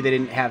 Apparently they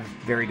didn't have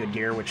very good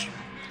gear, which,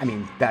 I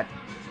mean, that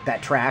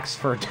tracks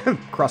for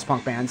crust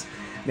punk bands.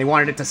 They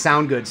wanted it to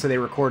sound good, so they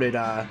recorded,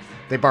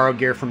 they borrowed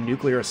gear from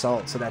Nuclear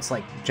Assault, so that's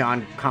like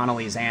John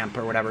Connolly's amp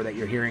or whatever that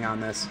you're hearing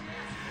on this.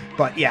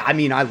 But yeah, I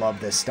mean, I love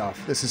this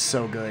stuff. This is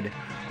so good.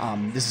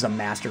 This is a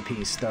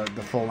masterpiece, the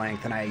full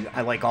length, and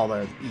I like all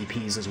the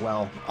EPs as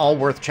well. All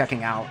worth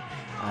checking out.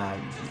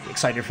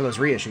 Excited for those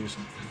reissues.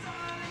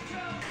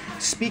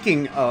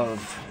 Speaking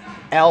of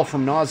Al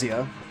from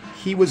Nausea,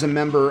 he was a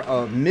member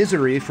of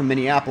Misery from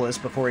Minneapolis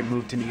before he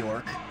moved to New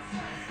York.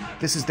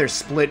 This is their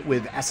split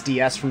with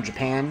SDS from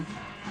Japan.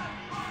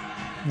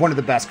 One of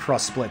the best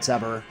crust splits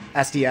ever.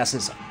 SDS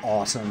is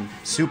awesome.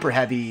 Super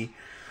heavy,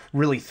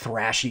 really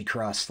thrashy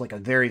crust, like a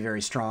very,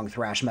 very strong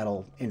thrash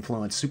metal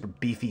influence. Super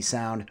beefy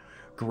sound.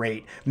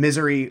 Great.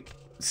 Misery,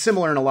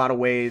 similar in a lot of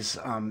ways.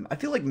 I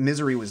feel like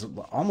Misery was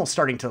almost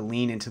starting to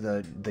lean into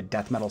the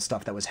death metal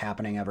stuff that was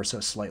happening ever so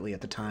slightly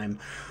at the time.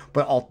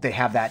 But they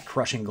have that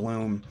crushing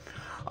gloom.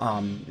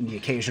 And the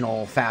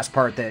occasional fast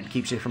part that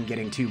keeps you from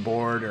getting too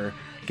bored or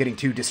getting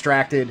too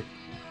distracted.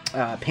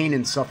 Pain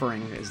and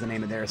Suffering is the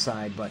name of their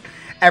side, but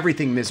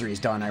everything Misery's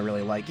done I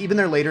really like. Even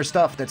their later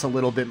stuff that's a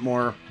little bit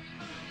more,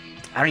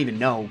 I don't even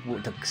know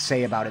what to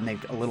say about it,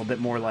 make a little bit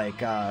more like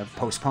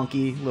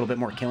post-punky, a little bit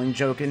more Killing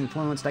Joke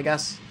influenced, I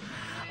guess.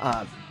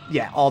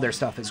 Yeah, all their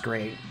stuff is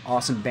great.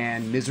 Awesome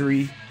band,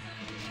 Misery.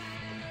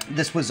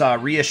 This was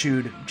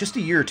reissued just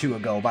a year or two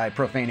ago by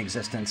Profane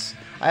Existence.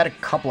 I had a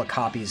couple of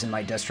copies in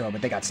my distro,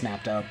 but they got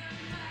snapped up.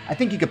 I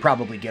think you could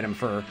probably get them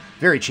for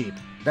very cheap.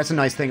 That's a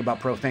nice thing about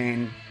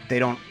Profane.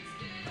 They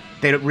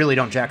really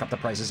don't jack up the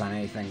prices on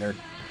anything. They're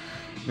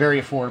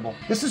very affordable.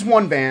 This is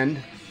one band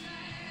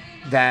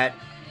that,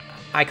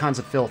 Icons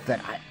of Filth,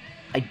 that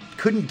I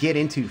couldn't get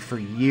into for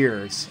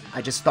years.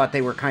 I just thought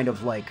they were kind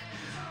of like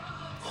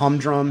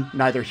humdrum,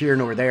 neither here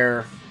nor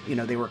there. You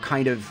know, they were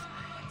kind of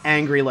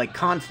angry like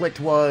Conflict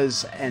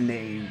was, and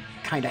they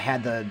kind of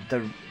had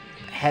the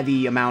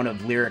heavy amount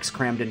of lyrics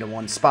crammed into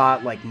one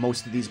spot, like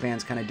most of these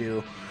bands kind of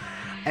do.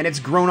 And it's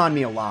grown on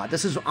me a lot.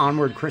 This is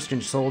Onward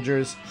Christian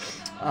Soldiers.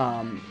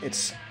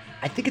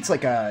 I think it's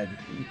like a,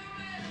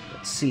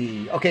 let's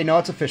see. Okay, no,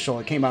 it's official.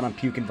 It came out on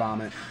Puke and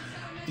Vomit.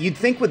 You'd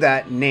think with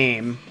that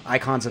name,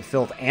 Icons of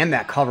Filth, and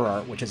that cover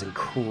art, which is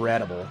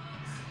incredible,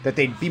 that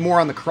they'd be more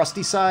on the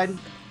crusty side.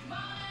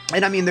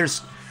 And I mean,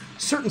 there's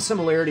certain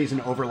similarities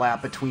and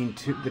overlap between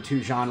the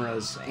two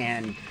genres,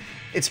 and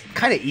it's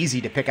kind of easy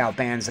to pick out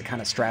bands that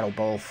kind of straddle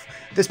both.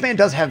 This band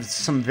does have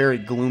some very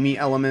gloomy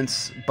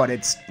elements, but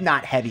it's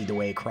not heavy the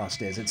way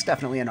Crust is. It's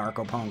definitely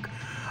Anarcho Punk.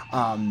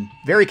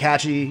 Very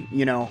catchy,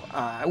 you know.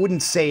 I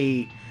wouldn't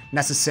say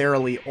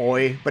necessarily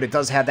oi, but it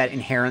does have that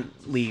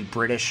inherently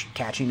British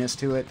catchiness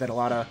to it that a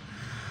lot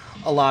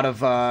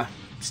of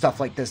stuff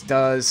like this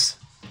does.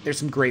 There's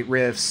some great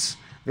riffs,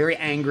 very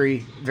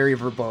angry, very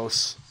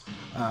verbose,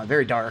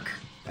 very dark,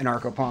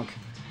 Anarcho Punk.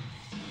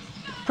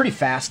 Pretty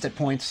fast at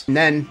points. And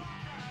then,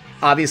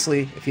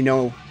 obviously, if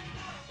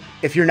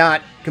you're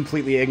not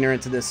completely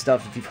ignorant to this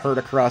stuff, if you've heard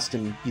of Crust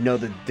and you know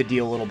the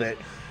deal a little bit,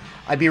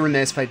 I'd be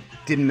remiss if I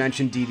didn't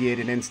mention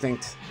Deviated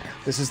Instinct.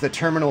 This is the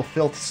Terminal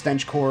Filth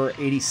Stenchcore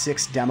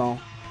 86 demo,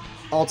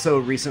 also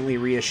recently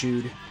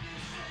reissued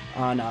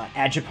on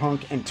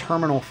Agipunk and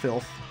Terminal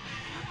Filth.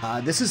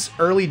 This is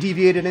early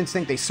Deviated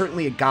Instinct. They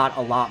certainly got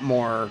a lot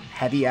more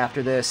heavy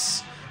after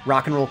this.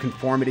 Rock and Roll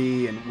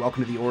Conformity and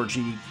Welcome to the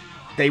Orgy.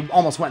 They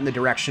almost went in the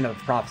direction of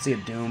Prophecy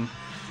of Doom.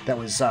 That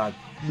was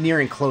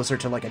nearing closer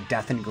to like a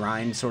death and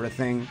grind sort of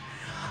thing.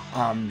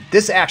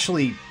 This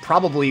actually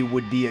probably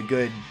would be a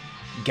good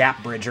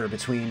gap bridger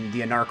between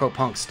the Anarcho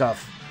Punk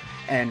stuff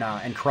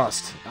and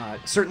Crust.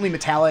 Certainly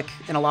metallic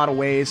in a lot of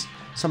ways,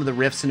 some of the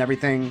riffs and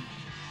everything.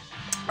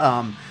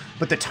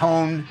 But the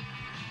tone,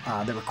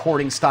 the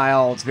recording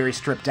style, it's very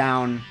stripped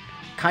down.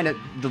 kind of,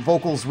 the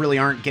vocals really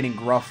aren't getting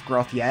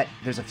gruff yet.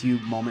 There's a few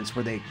moments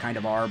where they kind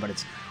of are, but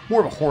it's more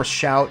of a hoarse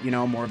shout, you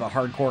know, more of a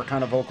hardcore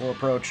kind of vocal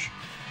approach.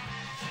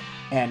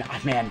 And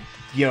man,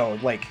 yo,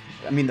 like,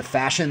 I mean, the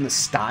fashion, the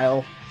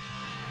style,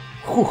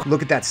 whew,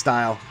 look at that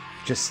style.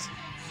 Just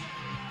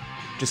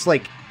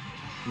like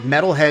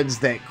metalheads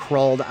that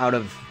crawled out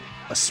of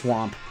a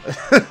swamp,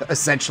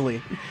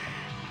 essentially.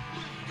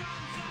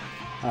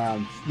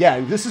 Yeah,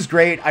 this is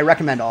great. I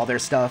recommend all their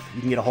stuff.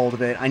 You can get a hold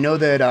of it. I know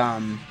that,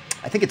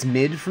 I think it's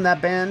Mid from that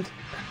band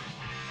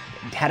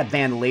had a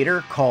band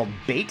later called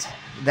Bait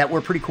that were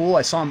pretty cool.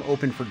 I saw them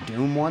open for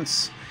Doom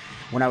once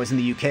when I was in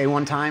the UK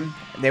one time.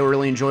 They were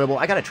really enjoyable.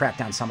 I got to track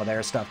down some of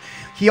their stuff.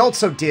 He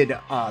also did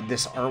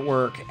this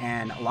artwork,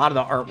 and a lot of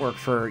the artwork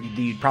for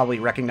you'd probably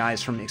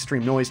recognize from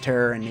Extreme Noise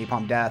Terror and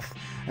Napalm Death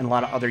and a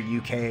lot of other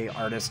UK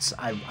artists.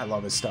 I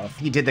love his stuff.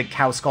 He did the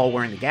cow skull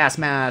wearing the gas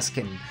mask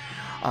and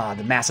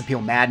the Mass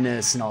Appeal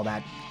Madness and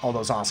all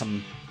those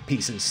awesome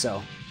pieces.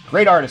 So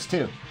great artist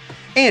too.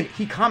 And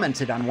he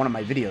commented on one of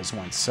my videos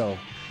once. So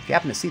if you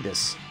happen to see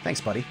this,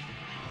 thanks, buddy.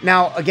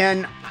 Now,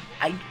 again,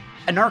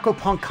 Anarcho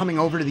Punk coming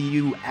over to the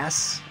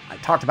US. I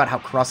talked about how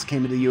Crust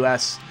came to the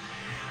US.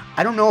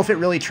 I don't know if it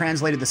really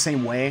translated the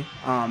same way.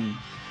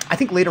 I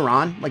think later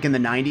on, like in the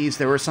 90s,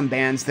 there were some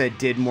bands that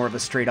did more of a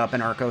straight-up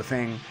anarcho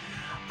thing,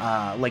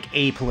 like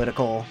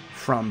Apolitical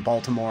from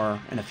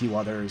Baltimore and a few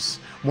others.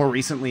 More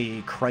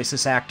recently,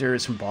 Crisis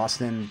Actors from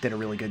Boston did a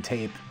really good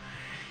tape.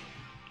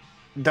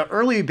 The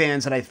early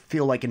bands that I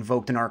feel like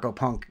invoked anarcho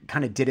punk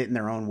kind of did it in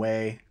their own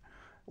way,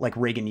 like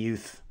Reagan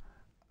Youth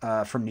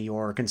from New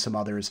York and some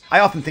others. I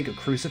often think of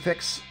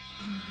Crucifix,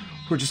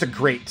 who are just a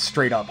great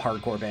straight-up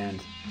hardcore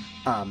band.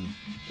 A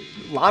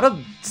lot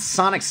of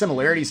sonic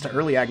similarities to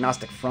early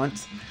Agnostic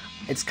Front.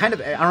 It's kind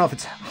of, I don't know if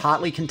it's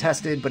hotly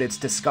contested, but it's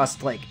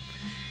discussed like,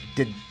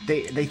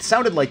 they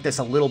sounded like this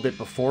a little bit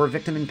before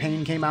Victim in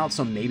Pain came out,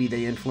 so maybe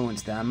they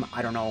influenced them.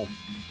 I don't know,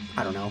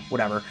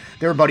 whatever.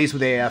 They were buddies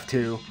with AF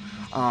too,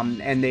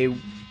 and they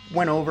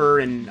went over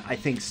and I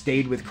think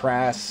stayed with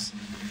Cress.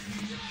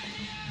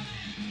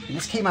 And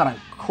this came out on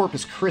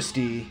Corpus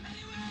Christi,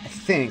 I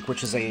think,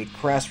 which is a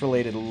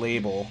Cress-related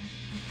label.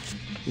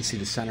 You can see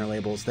the center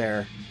labels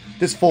there.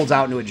 This folds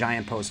out into a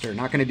giant poster.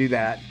 Not going to do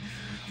that.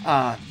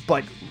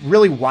 But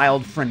really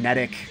wild,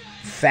 frenetic,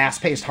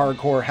 fast-paced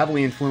hardcore,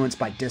 heavily influenced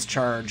by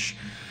Discharge,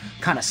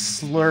 kind of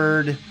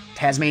slurred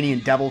Tasmanian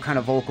Devil kind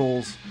of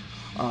vocals.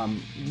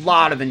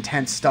 Lot of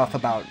intense stuff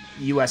about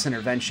U.S.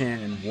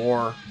 intervention and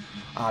war.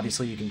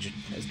 Obviously, you can,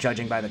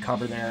 judging by the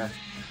cover there.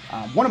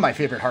 One of my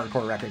favorite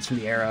hardcore records from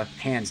the era,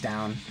 hands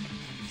down.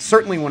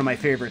 Certainly one of my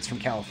favorites from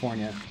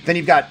California. Then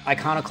you've got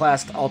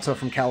Iconoclast, also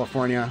from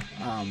California.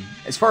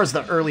 As far as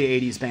the early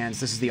 80s bands,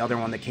 this is the other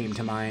one that came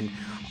to mind.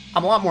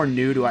 I'm a lot more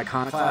new to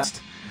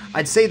Iconoclast.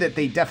 I'd say that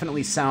they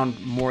definitely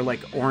sound more like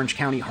Orange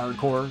County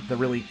hardcore, the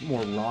really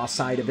more raw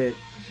side of it.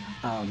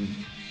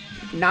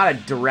 Not a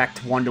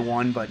direct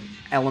one-to-one, but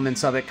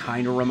elements of it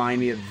kind of remind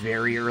me of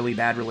very early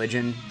Bad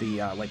Religion, the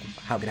like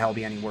How Could Hell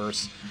Be Any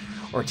Worse,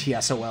 or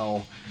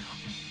TSOL.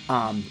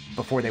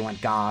 Before they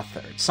went goth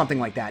or something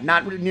like that.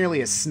 Not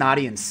nearly as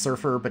snotty and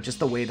surfer, but just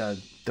the way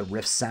the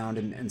riffs sound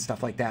and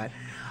stuff like that.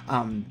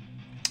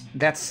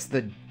 That's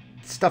the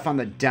stuff on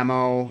the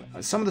demo.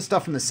 Some of the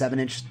stuff from the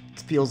 7-inch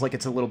feels like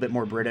it's a little bit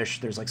more British.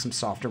 There's like some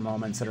softer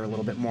moments that are a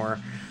little bit more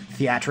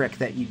theatric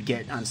that you'd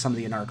get on some of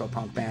the anarcho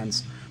punk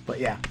bands. But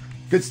yeah,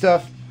 good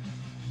stuff.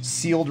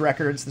 Sealed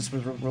Records, this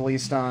was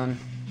released on.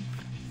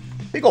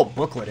 Big old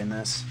booklet in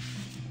this.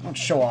 I don't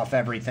show off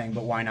everything,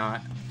 but why not?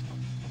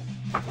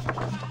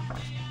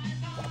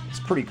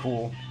 It's pretty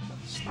cool.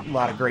 There's a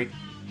lot of great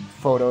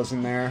photos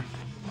in there.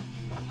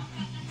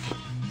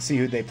 See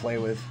who they play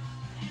with.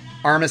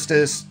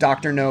 Armistice,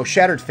 Dr. No,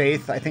 Shattered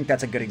Faith. I think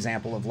that's a good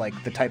example of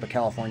like the type of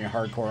California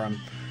hardcore I'm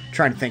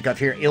trying to think of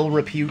here. Ill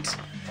Repute,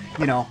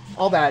 you know,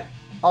 all that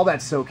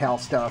SoCal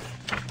stuff.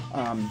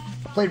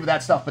 Played with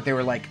that stuff, but they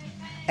were like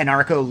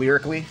anarcho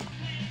lyrically.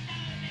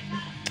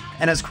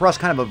 And as Crust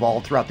kind of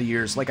evolved throughout the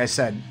years, like I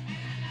said,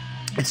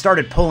 it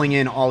started pulling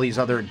in all these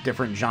other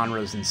different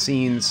genres and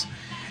scenes,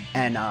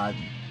 and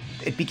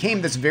it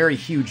became this very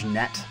huge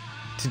net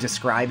to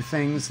describe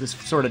things, this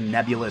sort of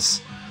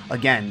nebulous,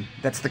 again,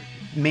 that's the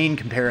main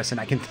comparison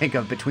I can think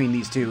of between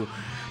these two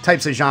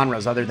types of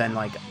genres, other than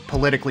like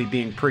politically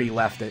being pretty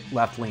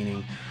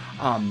left-leaning.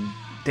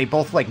 They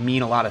both like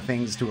mean a lot of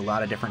things to a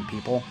lot of different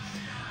people.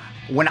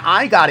 When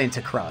I got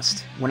into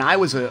Crust, when I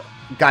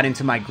got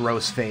into my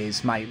gross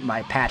phase,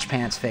 my patch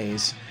pants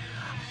phase,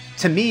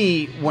 to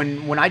me,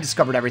 when I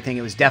discovered everything,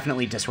 it was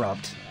definitely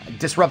Disrupt.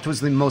 Disrupt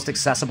was the most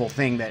accessible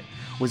thing that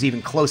was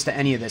even close to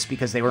any of this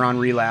because they were on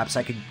Relapse.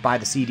 I could buy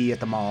the CD at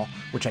the mall,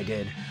 which I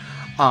did.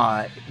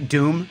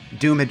 Doom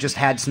had just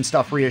had some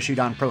stuff reissued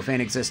on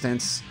Profane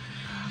Existence.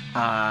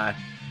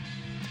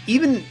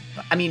 Even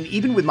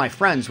with my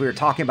friends, we were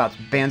talking about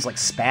bands like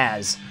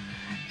Spaz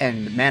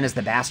and Man is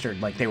the Bastard,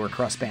 like they were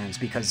Crust bands,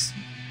 because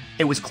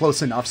it was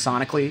close enough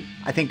sonically.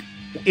 I think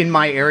in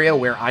my area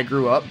where I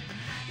grew up,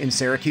 in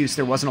Syracuse,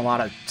 there wasn't a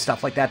lot of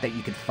stuff like that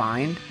you could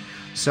find.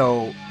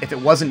 So if it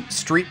wasn't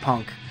street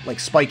punk, like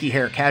spiky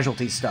hair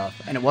casualty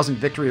stuff, and it wasn't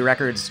Victory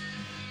Records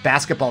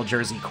basketball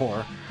jersey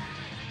core,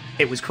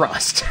 it was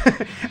Crust.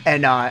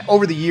 And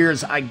over the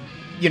years, I,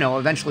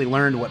 eventually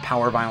learned what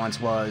power violence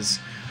was,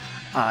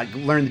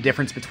 learned the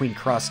difference between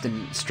Crust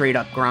and straight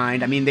up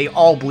grind. I mean, they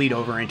all bleed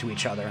over into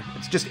each other.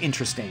 It's just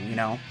interesting,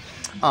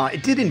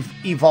 It did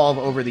evolve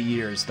over the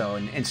years, though,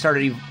 and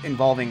started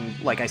involving,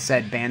 like I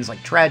said, bands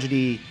like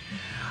Tragedy,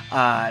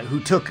 who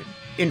took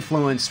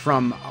influence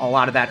from a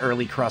lot of that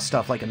early Crust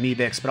stuff like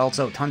Amoebics, but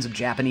also tons of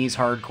Japanese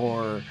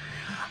hardcore.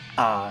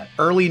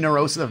 Early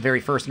Neurosis, the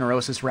very first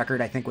Neurosis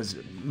record, I think was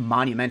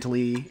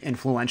monumentally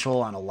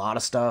influential on a lot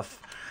of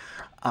stuff.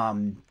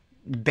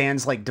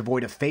 Bands like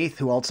Devoid of Faith,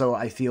 who also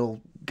I feel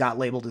got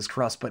labeled as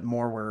Crust, but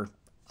more were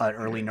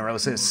early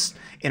Neurosis,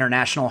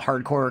 international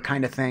hardcore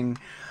kind of thing.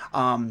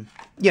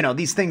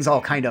 These things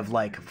all kind of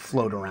like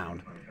float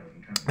around.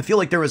 I feel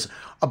like there was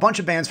a bunch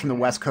of bands from the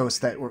West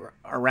Coast that were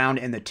around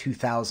in the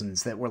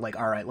 2000s that were like,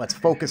 all right, let's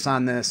focus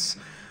on this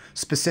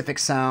specific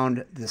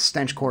sound, the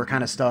stenchcore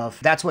kind of stuff.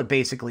 That's what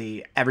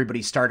basically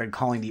everybody started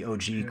calling the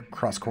OG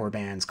crustcore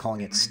bands,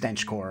 calling it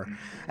stenchcore.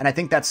 And I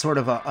think that's sort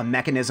of a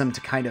mechanism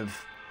to kind of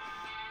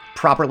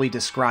properly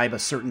describe a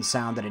certain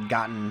sound that had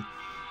gotten,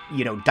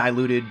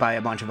 diluted by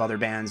a bunch of other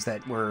bands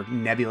that were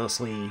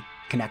nebulously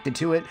connected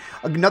to it.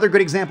 Another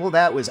good example of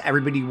that was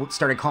everybody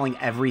started calling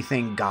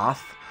everything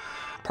goth.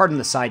 Pardon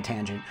the side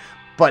tangent,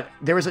 but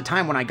there was a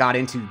time when I got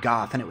into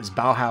goth, and it was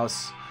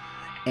Bauhaus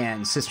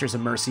and Sisters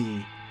of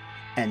Mercy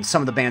and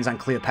some of the bands on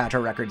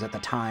Cleopatra Records at the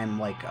time,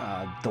 like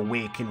The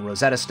Wake and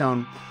Rosetta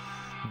Stone.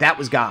 That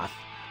was goth.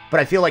 But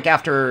I feel like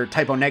after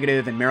Typo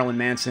Negative and Marilyn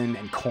Manson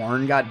and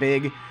Korn got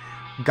big,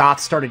 goth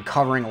started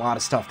covering a lot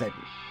of stuff that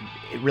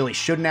it really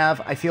shouldn't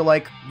have, I feel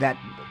like, that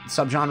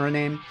subgenre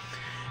name.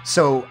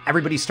 So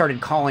everybody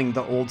started calling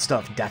the old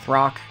stuff death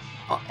rock.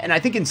 And I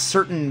think in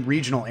certain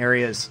regional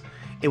areas,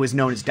 it was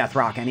known as death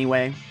rock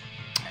anyway.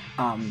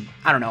 I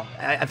don't know.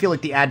 I feel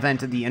like the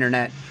advent of the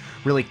internet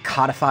really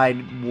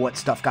codified what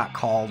stuff got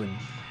called. And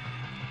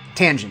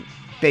tangent.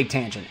 Big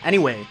tangent.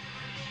 Anyway,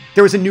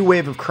 there was a new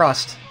wave of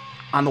Crust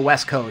on the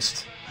West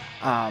Coast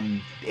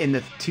in the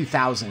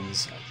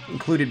 2000s.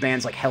 Included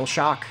bands like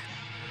Hellshock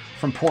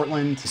from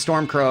Portland,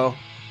 Stormcrow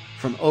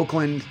from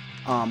Oakland.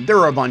 There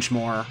were a bunch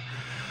more.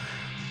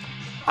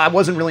 I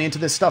wasn't really into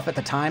this stuff at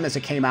the time as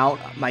it came out.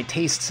 My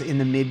tastes in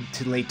the mid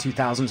to late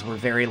 2000s were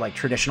very like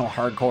traditional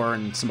hardcore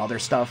and some other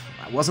stuff.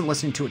 I wasn't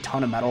listening to a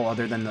ton of metal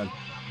other than the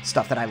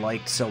stuff that I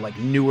liked. So like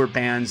newer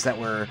bands that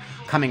were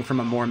coming from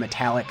a more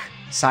metallic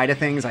side of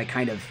things, I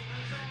kind of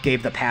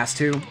gave the pass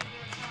to.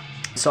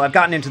 So I've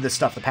gotten into this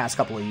stuff the past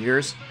couple of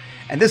years,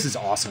 and this is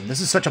awesome.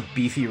 This is such a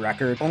beefy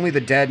record. Only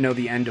the Dead Know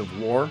the End of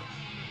War.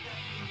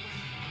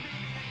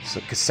 It's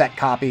a cassette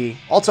copy.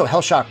 Also,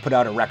 Hellshock put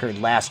out a record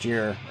last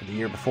year, or the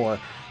year before,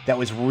 that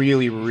was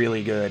really,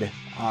 really good.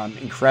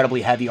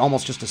 Incredibly heavy,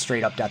 almost just a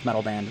straight-up death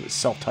metal band. It was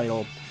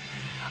self-titled.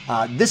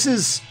 This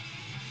is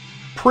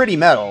pretty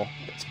metal.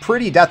 It's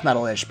pretty death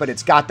metal-ish, but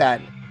it's got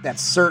that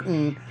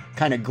certain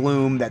kind of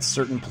gloom, that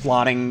certain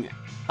plotting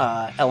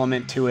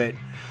element to it.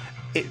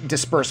 It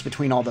dispersed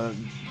between all the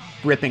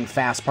ripping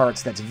fast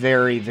parts. That's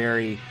very,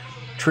 very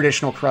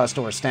traditional Crust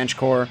or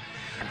stenchcore.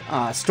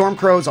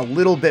 Stormcrow's a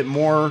little bit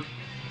more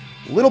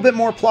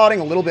plotting,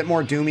 a little bit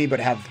more doomy, but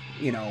have,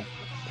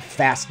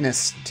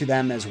 fastness to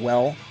them as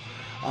well.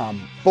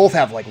 Both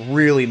have like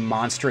really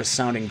monstrous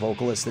sounding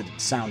vocalists that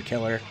sound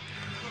killer.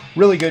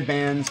 Really good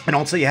bands. And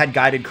also you had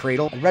Guided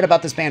Cradle. I read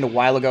about this band a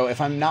while ago. If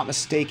I'm not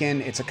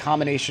mistaken, it's a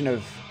combination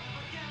of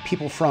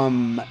people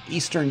from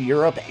Eastern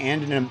Europe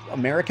and an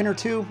American or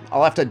two.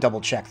 I'll have to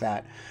double check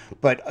that.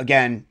 But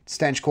again,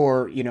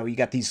 stenchcore, you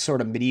got these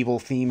sort of medieval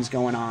themes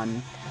going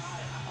on.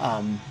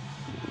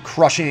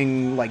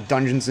 Crushing like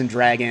Dungeons and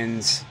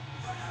Dragons.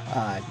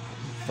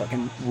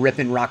 Fucking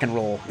ripping rock and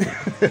roll.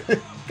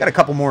 Got a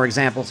couple more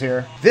examples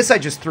here. This I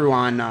just threw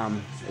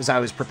on as I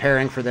was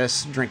preparing for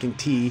this, drinking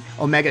tea.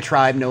 Omega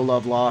Tribe, No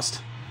Love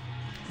Lost.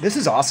 This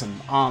is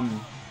awesome.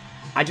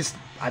 I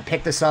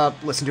picked this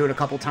up, listened to it a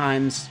couple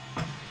times.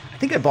 I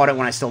think I bought it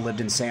when I still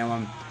lived in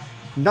Salem.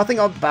 Nothing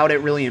about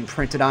it really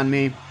imprinted on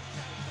me,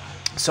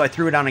 so I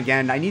threw it on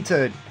again. I need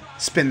to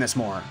spin this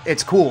more.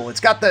 It's cool. It's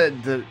got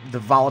the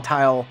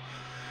volatile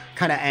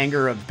kind of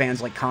anger of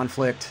bands like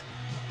Conflict,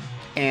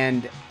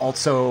 and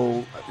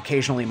also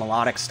occasionally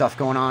melodic stuff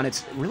going on.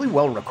 It's really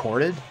well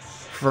recorded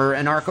for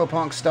Anarcho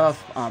Punk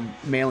stuff.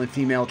 Male and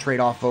female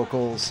trade-off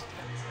vocals.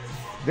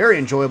 Very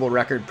enjoyable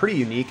record. Pretty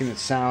unique in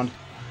its sound.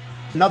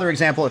 Another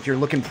example, if you're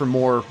looking for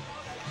more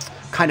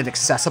kind of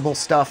accessible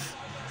stuff,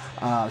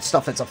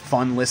 stuff that's a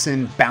fun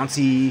listen,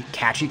 bouncy,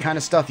 catchy kind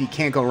of stuff, you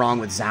can't go wrong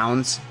with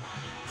Zounds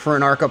for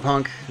Anarcho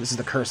Punk. This is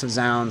the Curse of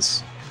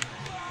Zounds.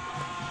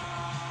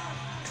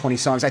 20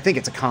 songs. I think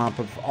it's a comp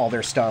of all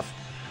their stuff.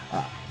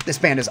 This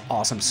band is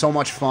awesome. So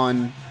much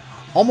fun.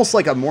 Almost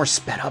like a more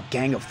sped up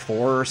Gang of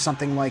Four or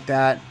something like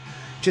that.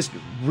 Just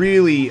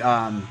really,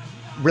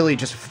 really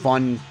just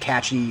fun,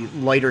 catchy,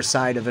 lighter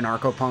side of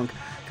Anarcho Punk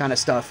kind of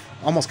stuff.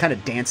 Almost kind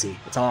of dancey.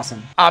 It's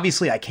awesome.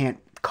 Obviously, I can't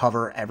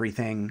cover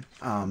everything.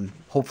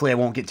 Hopefully I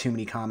won't get too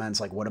many comments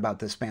like, what about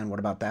this band? What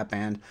about that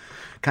band?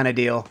 Kind of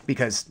deal,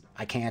 because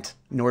I can't,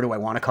 nor do I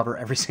want to cover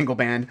every single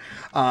band.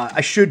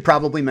 I should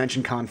probably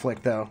mention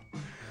Conflict, though.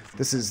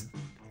 This is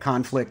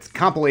Conflict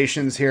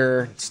compilations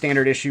here,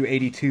 standard issue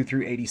 82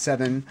 through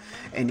 87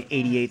 and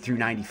 88 through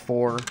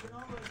 94.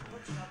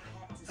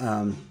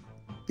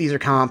 These are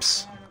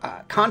comps.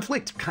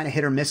 Conflict kind of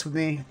hit or miss with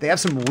me. They have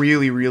some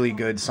really, really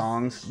good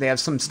songs. They have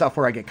some stuff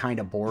where I get kind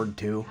of bored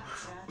too.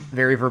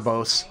 Very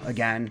verbose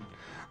again.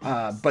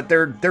 But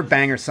they're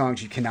banger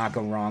songs you cannot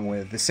go wrong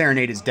with. The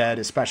Serenade is Dead,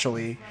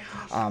 especially.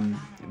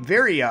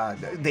 They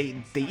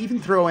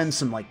even throw in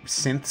some like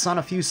synths on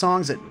a few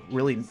songs that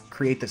really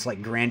create this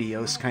like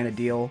grandiose kind of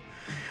deal.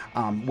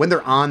 When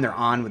they're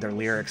on with their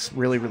lyrics.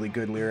 Really, really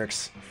good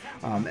lyrics.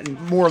 And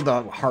more of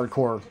the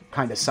hardcore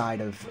kind of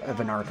side of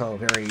Anarcho.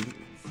 Very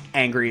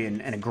angry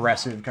and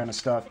aggressive kind of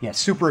stuff. Yeah,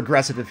 super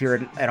aggressive if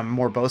you're at a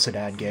more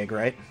Bosadad gig,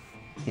 right?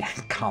 Yeah,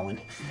 Colin.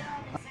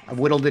 I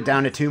whittled it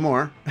down to 2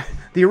 more.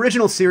 The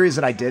original series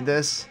that I did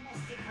this,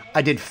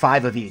 I did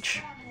 5 of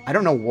each. I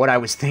don't know what I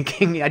was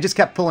thinking. I just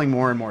kept pulling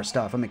more and more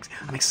stuff. I'm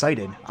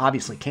excited,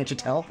 obviously. Can't you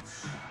tell?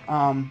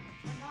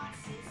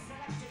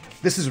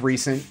 This is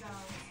recent.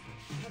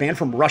 Band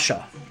from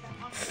Russia.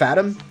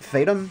 Fatum,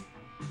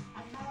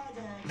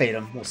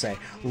 we'll say.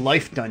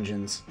 Life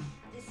Dungeons.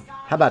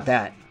 How about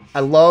that? I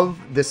love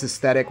this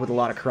aesthetic with a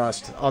lot of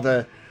crust. All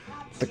the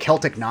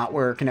Celtic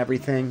knotwork and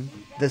everything.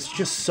 This is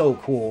just so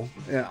cool.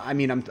 I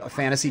mean, I'm a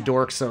fantasy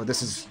dork, so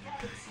this is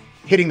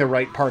hitting the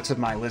right parts of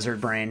my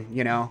lizard brain,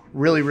 you know?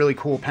 Really, really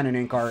cool pen and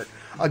ink art.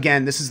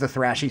 Again, this is the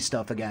thrashy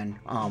stuff again.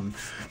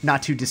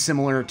 Not too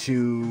dissimilar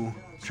to...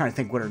 I'm trying to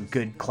think what are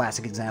good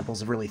classic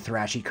examples of really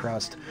thrashy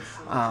crust.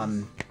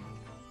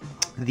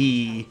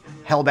 The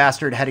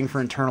Hellbastard Heading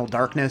for Eternal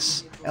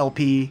Darkness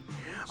LP.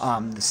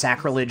 The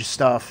Sacrilege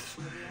stuff.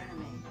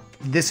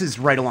 This is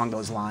right along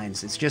those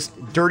lines. It's just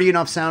dirty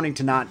enough sounding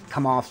to not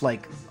come off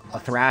like a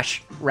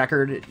thrash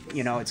record.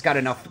 You know, it's got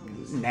enough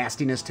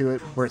nastiness to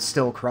it where it's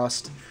still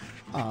crust.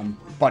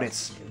 But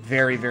it's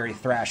very, very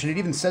thrash. And it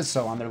even says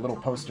so on their little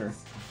poster.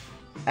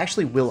 I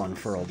actually will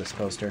unfurl this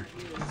poster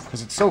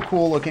because it's so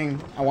cool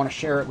looking. I want to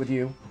share it with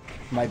you,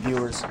 my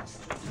viewers.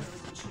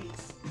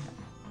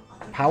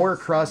 Power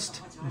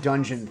Crust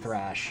Dungeon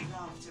Thrash.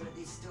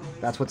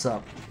 That's what's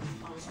up.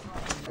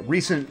 A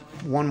recent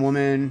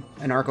one-woman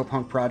Anarcho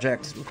Punk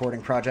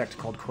recording project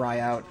called Cry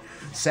Out.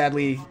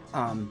 Sadly,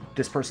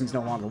 this person's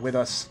no longer with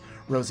us.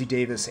 Rosie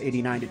Davis,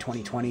 89 to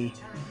 2020.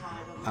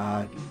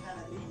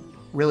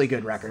 Really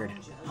good record.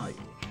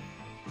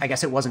 I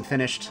guess it wasn't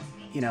finished.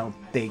 You know,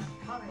 it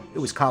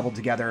was cobbled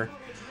together.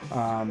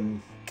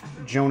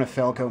 Jonah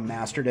Felco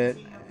mastered it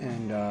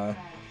and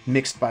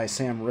mixed by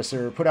Sam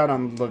Risser. Put out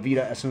on La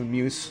Vida es un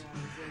Muse.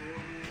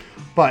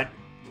 But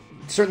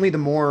certainly the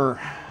more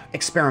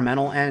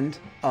experimental end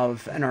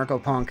of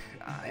Anarcho Punk.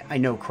 I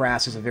know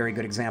Cress is a very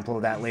good example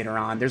of that later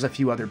on. There's a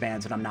few other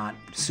bands that I'm not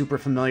super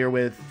familiar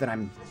with that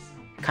I'm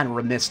kind of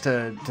remiss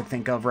to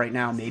think of right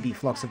now. Maybe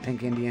Flux of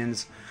Pink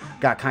Indians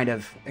got kind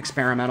of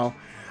experimental.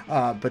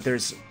 But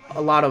there's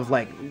a lot of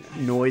like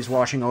noise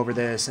washing over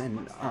this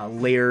and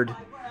layered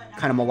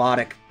kind of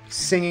melodic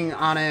singing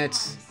on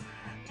it.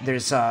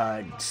 There's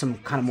some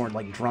kind of more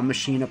like drum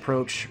machine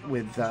approach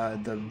with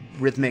the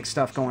rhythmic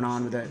stuff going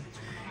on with it.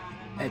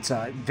 It's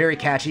very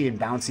catchy and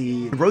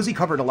bouncy. Rosie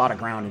covered a lot of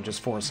ground in just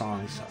 4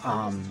 songs.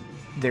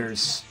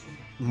 There's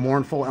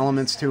mournful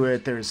elements to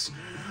it. There's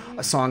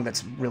a song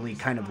that's really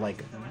kind of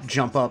like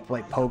jump up,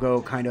 like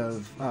pogo kind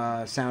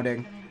of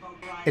sounding.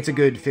 It's a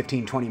good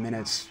 15-20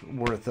 minutes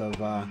worth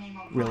of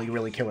really,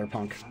 really killer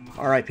punk.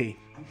 R.I.P.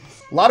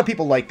 A lot of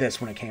people like this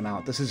when it came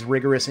out. This is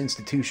Rigorous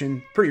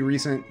Institution. Pretty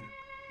recent.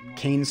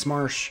 Cane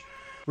Smarsh.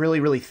 Really,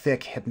 really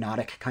thick,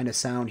 hypnotic kind of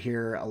sound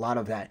here. A lot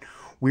of that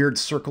weird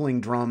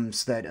circling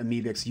drums that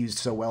Amoebics used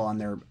so well on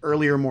their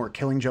earlier, more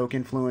Killing Joke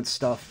influenced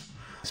stuff.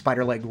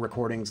 Spiderleg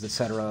recordings,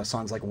 etc.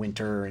 Songs like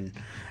Winter and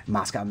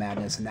Moscow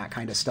Madness and that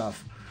kind of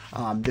stuff.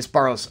 This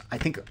borrows, I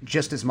think,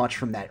 just as much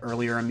from that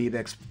earlier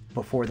Amoebics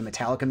before the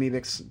Metallic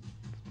Amoebics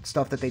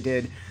stuff that they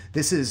did.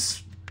 This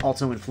is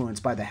also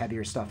influenced by the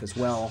heavier stuff as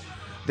well.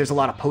 There's a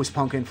lot of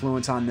post-punk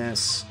influence on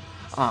this,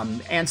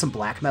 and some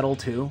black metal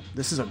too.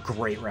 This is a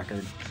great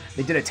record.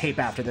 They did a tape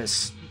after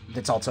this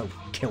that's also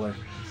killer.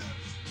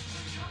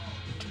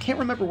 Can't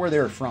remember where they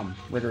were from,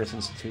 Rigorous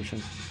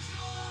Institution.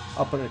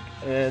 I'll put it.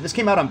 This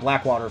came out on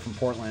Blackwater from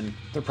Portland.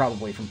 They're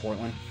probably from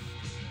Portland.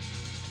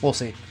 We'll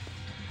see.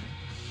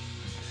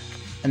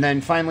 And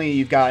then finally,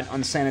 you've got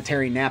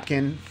Unsanitary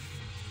Napkin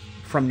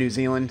from New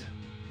Zealand.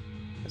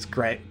 It's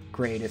great.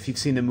 Great. If you've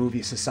seen the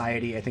movie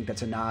Society, I think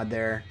that's a nod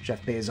there.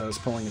 Jeff Bezos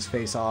pulling his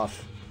face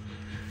off.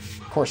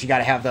 Of course, you got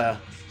to have the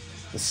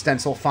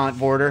stencil font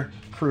border.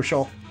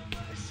 Crucial.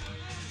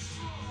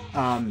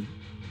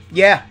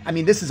 Yeah, I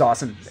mean, this is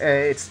awesome.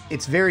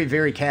 It's very,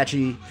 very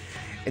catchy.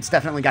 It's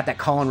definitely got that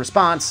call and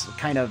response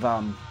kind of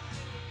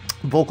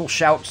vocal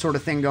shout sort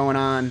of thing going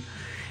on.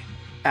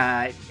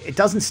 It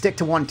doesn't stick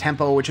to one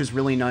tempo, which is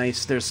really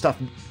nice. There's stuff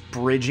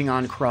bridging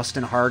on Crust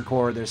and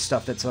hardcore. There's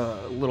stuff that's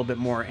a little bit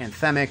more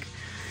anthemic.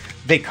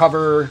 They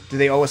cover Do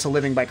They Owe Us a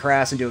Living by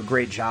Cress and do a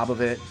great job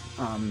of it.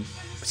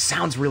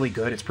 Sounds really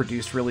good. It's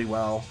produced really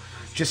well.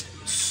 Just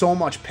so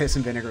much piss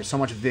and vinegar, so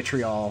much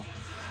vitriol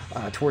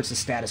towards the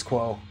status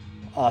quo.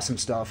 Awesome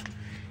stuff.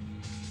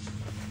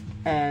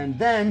 And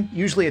then,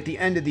 usually at the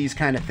end of these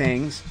kind of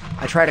things,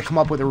 I try to come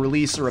up with a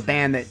release or a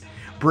band that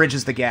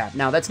bridges the gap.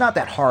 Now, that's not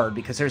that hard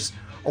because there's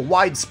a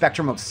wide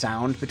spectrum of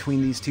sound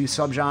between these two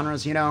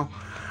subgenres, you know?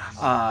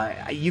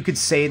 You could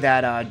say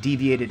that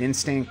Deviated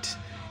Instinct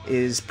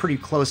is pretty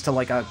close to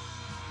like a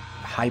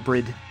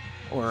hybrid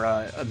or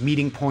a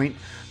meeting point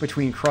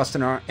between Crust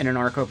and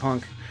Anarcho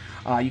Punk.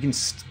 You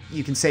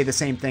can say the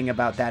same thing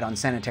about that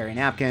Unsanitary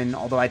Napkin,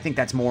 although I think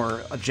that's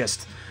more of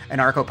just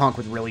Anarcho Punk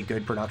with really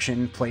good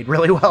production, played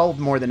really well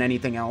more than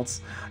anything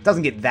else. It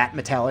doesn't get that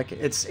metallic.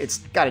 It's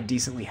got a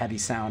decently heavy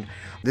sound.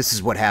 This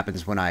is what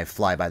happens when I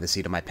fly by the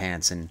seat of my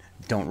pants and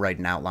don't write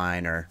an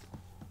outline or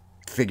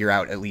figure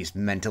out at least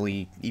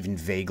mentally, even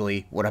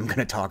vaguely, what I'm going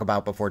to talk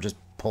about before just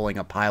pulling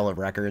a pile of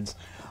records.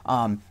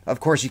 Of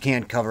course, I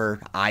can't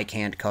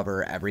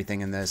cover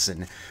everything in this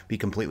and be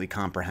completely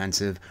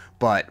comprehensive,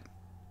 but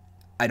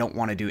I don't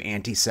want to do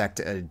Antisect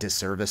a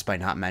disservice by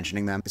not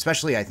mentioning them,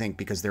 especially I think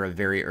because they're a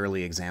very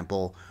early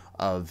example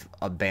of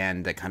a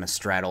band that kind of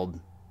straddled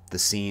the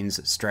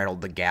scenes, straddled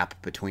the gap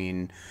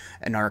between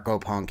Anarcho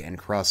Punk and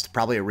Crust.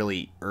 Probably a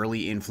really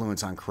early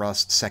influence on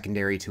Crust,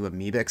 secondary to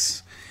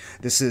Amoebics.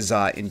 This is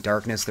In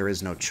Darkness, There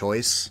Is No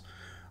Choice.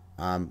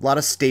 A lot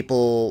of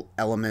staple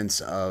elements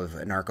of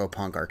Anarcho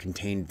Punk are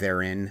contained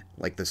therein,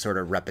 like the sort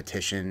of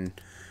repetition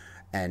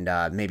and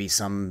maybe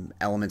some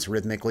elements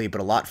rhythmically,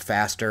 but a lot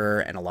faster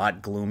and a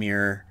lot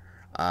gloomier.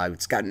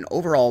 It's got an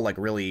overall like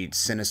really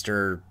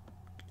sinister,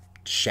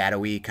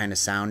 shadowy kind of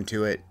sound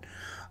to it.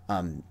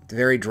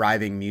 Very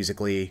driving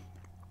musically,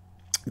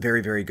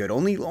 very, very good.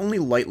 Only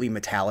lightly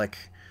metallic,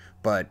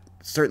 but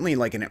certainly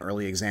like an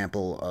early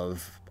example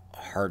of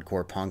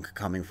hardcore punk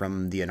coming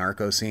from the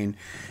anarcho scene.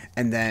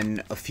 And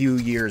then a few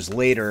years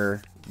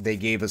later, they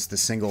gave us the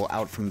single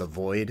Out From the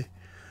Void,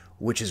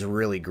 which is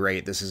really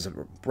great. This is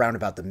around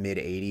about the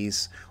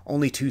mid-'80s.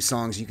 Only 2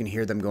 songs. You can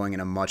hear them going in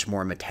a much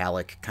more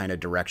metallic kind of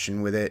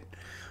direction with it.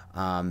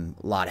 A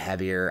lot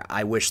heavier.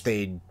 I wish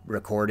they'd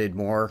recorded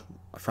more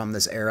from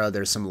this era.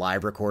 There's some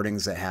live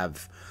recordings that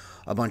have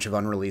a bunch of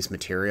unreleased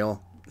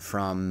material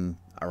from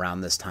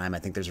around this time. I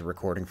think there's a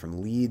recording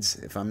from Leeds,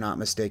 if I'm not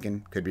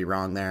mistaken. Could be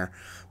wrong there.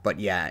 But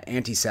yeah,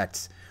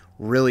 Antisect,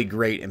 really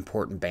great,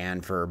 important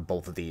band for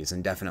both of these,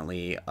 and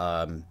definitely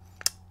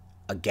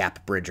a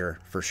gap bridger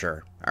for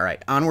sure. All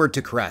right, onward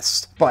to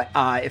Cress. But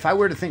if I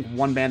were to think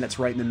one band that's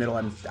right in the middle,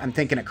 I'm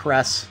thinking of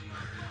Cress.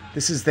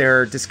 This is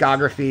their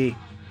discography,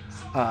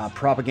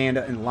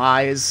 Propaganda and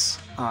Lies.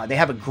 They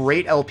have a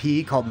great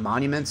LP called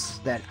Monuments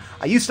that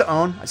I used to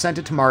own. I sent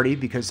it to Marty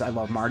because I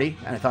love Marty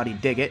and I thought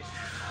he'd dig it.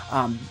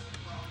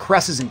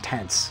 Cress is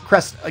intense.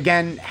 Cress,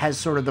 again, has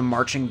sort of the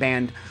marching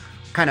band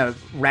kind of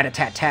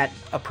rat-a-tat-tat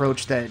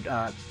approach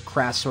that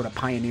Cress sort of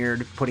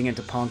pioneered putting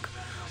into punk,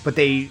 but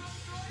they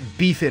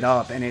beef it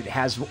up and it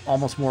has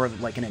almost more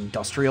of like an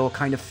industrial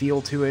kind of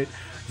feel to it.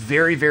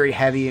 Very, very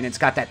heavy, and it's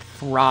got that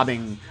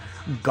throbbing,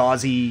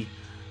 gauzy,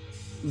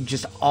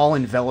 just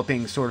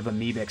all-enveloping sort of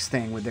Amoebics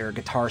thing with their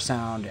guitar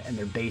sound and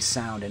their bass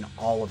sound and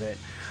all of it.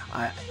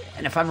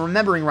 And if I'm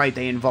remembering right,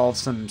 they involve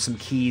some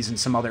keys and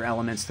some other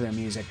elements to their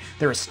music.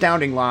 They're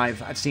astounding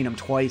live. I've seen them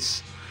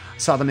twice. I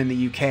saw them in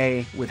the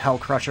UK with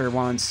Hellcrusher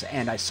once,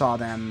 and I saw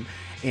them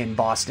in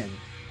Boston,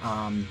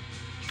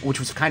 which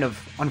was kind of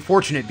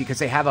unfortunate because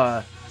they have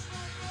a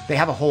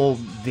whole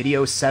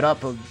video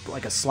setup of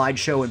like a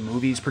slideshow and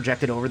movies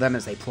projected over them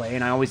as they play,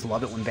 and I always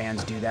love it when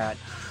bands do that.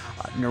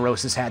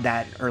 Neurosis had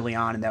that early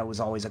on, and that was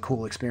always a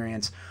cool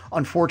experience.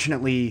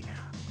 Unfortunately,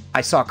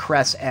 I saw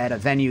Cress at a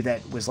venue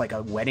that was like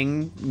a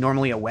wedding,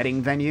 normally a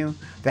wedding venue,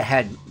 that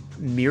had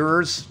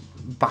mirrors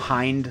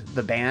behind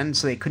the band,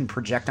 so they couldn't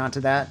project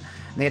onto that.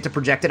 And they had to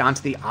project it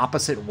onto the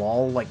opposite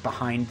wall, like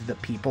behind the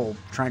people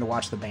trying to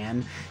watch the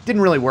band.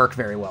 Didn't really work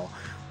very well.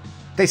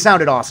 They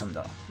sounded awesome,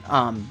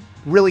 though.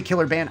 Really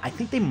killer band. I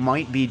think they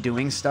might be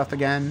doing stuff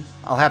again.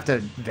 I'll have to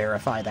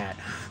verify that.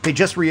 They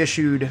just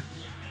reissued,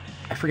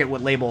 I forget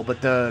what label,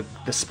 but the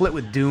split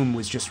with Doom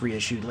was just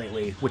reissued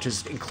lately, which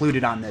is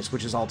included on this,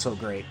 which is also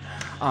great.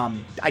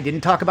 I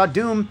didn't talk about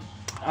Doom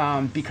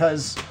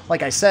because,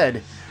 like I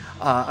said,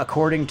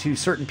 according to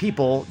certain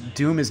people,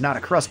 Doom is not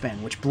a Crust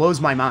band, which blows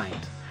my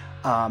mind.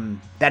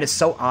 That is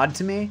so odd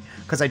to me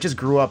because I just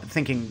grew up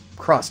thinking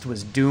Crust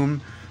was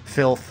Doom,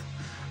 Filth,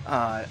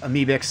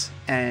 Amoebics,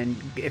 and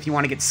if you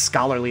want to get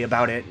scholarly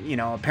about it, you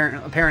know,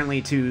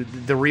 apparently to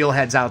the real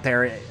heads out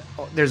there,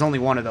 there's only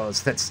one of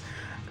those that's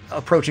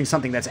approaching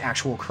something that's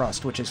actual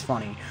Crust, which is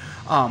funny.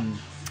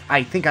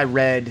 I think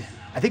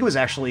it was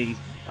actually,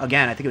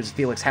 again, I think it was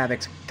Felix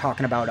Havoc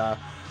talking about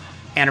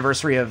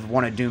anniversary of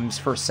one of Doom's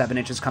first 7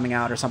 inches coming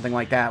out or something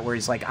like that, where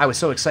he's like, I was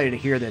so excited to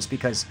hear this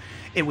because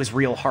it was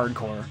real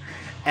hardcore.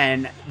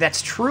 And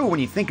that's true when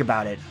you think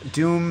about it.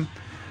 Doom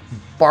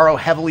borrow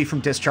heavily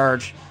from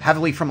Discharge,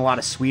 heavily from a lot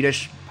of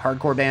Swedish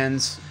hardcore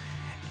bands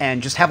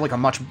and just have like a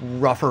much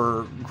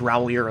rougher,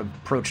 growlier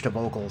approach to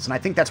vocals. And I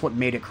think that's what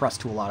made it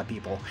Crust to a lot of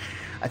people.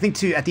 I think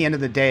too, at the end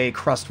of the day,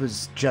 Crust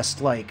was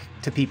just like,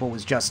 to people,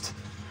 was just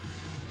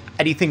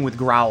anything with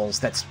growls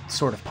that's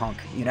sort of punk,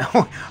 you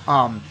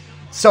know?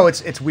 So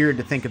it's weird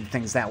to think of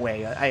things that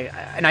way.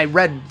 I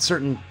read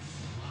certain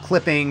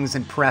clippings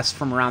and press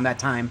from around that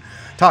time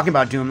talking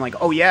about Doom, like,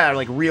 oh yeah,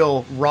 like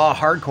real raw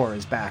hardcore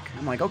is back.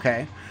 I'm like,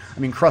 okay. I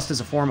mean, Crust is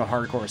a form of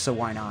hardcore, so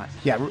why not?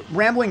 Yeah,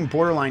 rambling,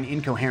 borderline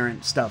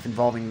incoherent stuff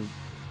involving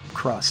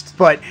Crust.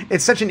 But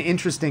it's such an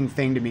interesting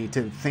thing to me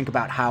to think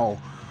about how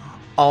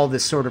all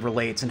this sort of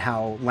relates and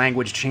how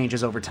language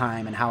changes over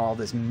time and how all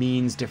this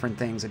means different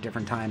things at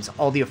different times.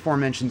 All the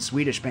aforementioned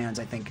Swedish bands,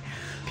 I think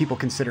people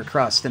consider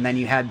Crust. And then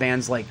you had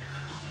bands like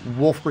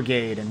Wolf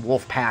Brigade and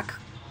Wolf Pack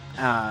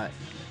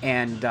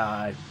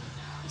and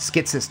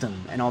Skit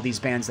System and all these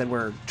bands that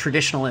were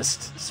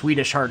traditionalist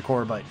Swedish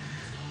hardcore, but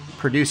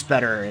produced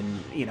better and,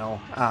 you know,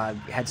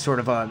 had sort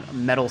of a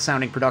metal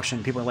sounding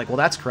production. People are like, well,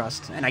 that's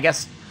Crust. And I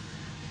guess,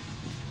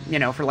 you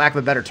know, for lack of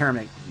a better term,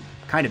 it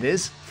kind of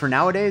is for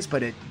nowadays,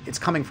 but it's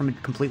coming from a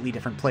completely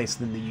different place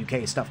than the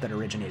UK stuff that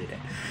originated it.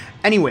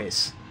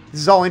 Anyways,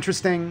 this is all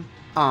interesting.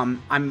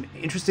 I'm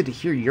interested to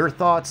hear your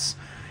thoughts.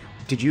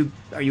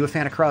 Are you a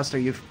fan of Crust? Are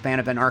you a fan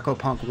of Anarcho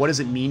Punk? What does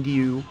it mean to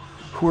you?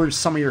 Who are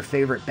some of your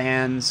favorite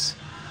bands?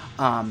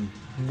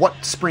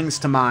 What springs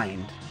to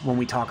mind when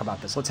we talk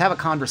about this? Let's have a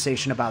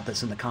conversation about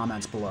this in the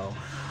comments below.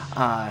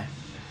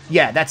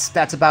 Yeah,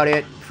 that's about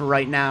it for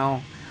right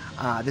now.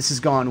 This has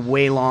gone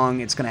way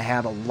long. It's going to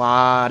have a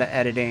lot of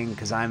editing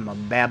because I'm a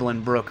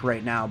babbling brook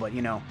right now. But,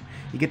 you know,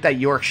 you get that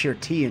Yorkshire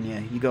tea in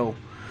you.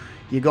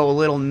 You go a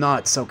little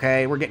nuts,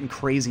 okay? We're getting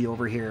crazy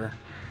over here.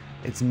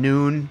 It's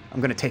noon. I'm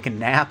going to take a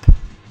nap.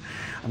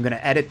 I'm going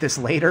to edit this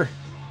later.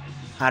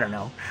 I don't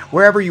know.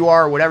 Wherever you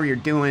are, whatever you're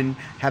doing,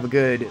 have a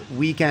good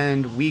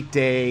weekend,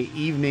 weekday,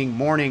 evening,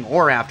 morning,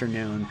 or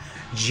afternoon.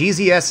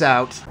 GZS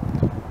out.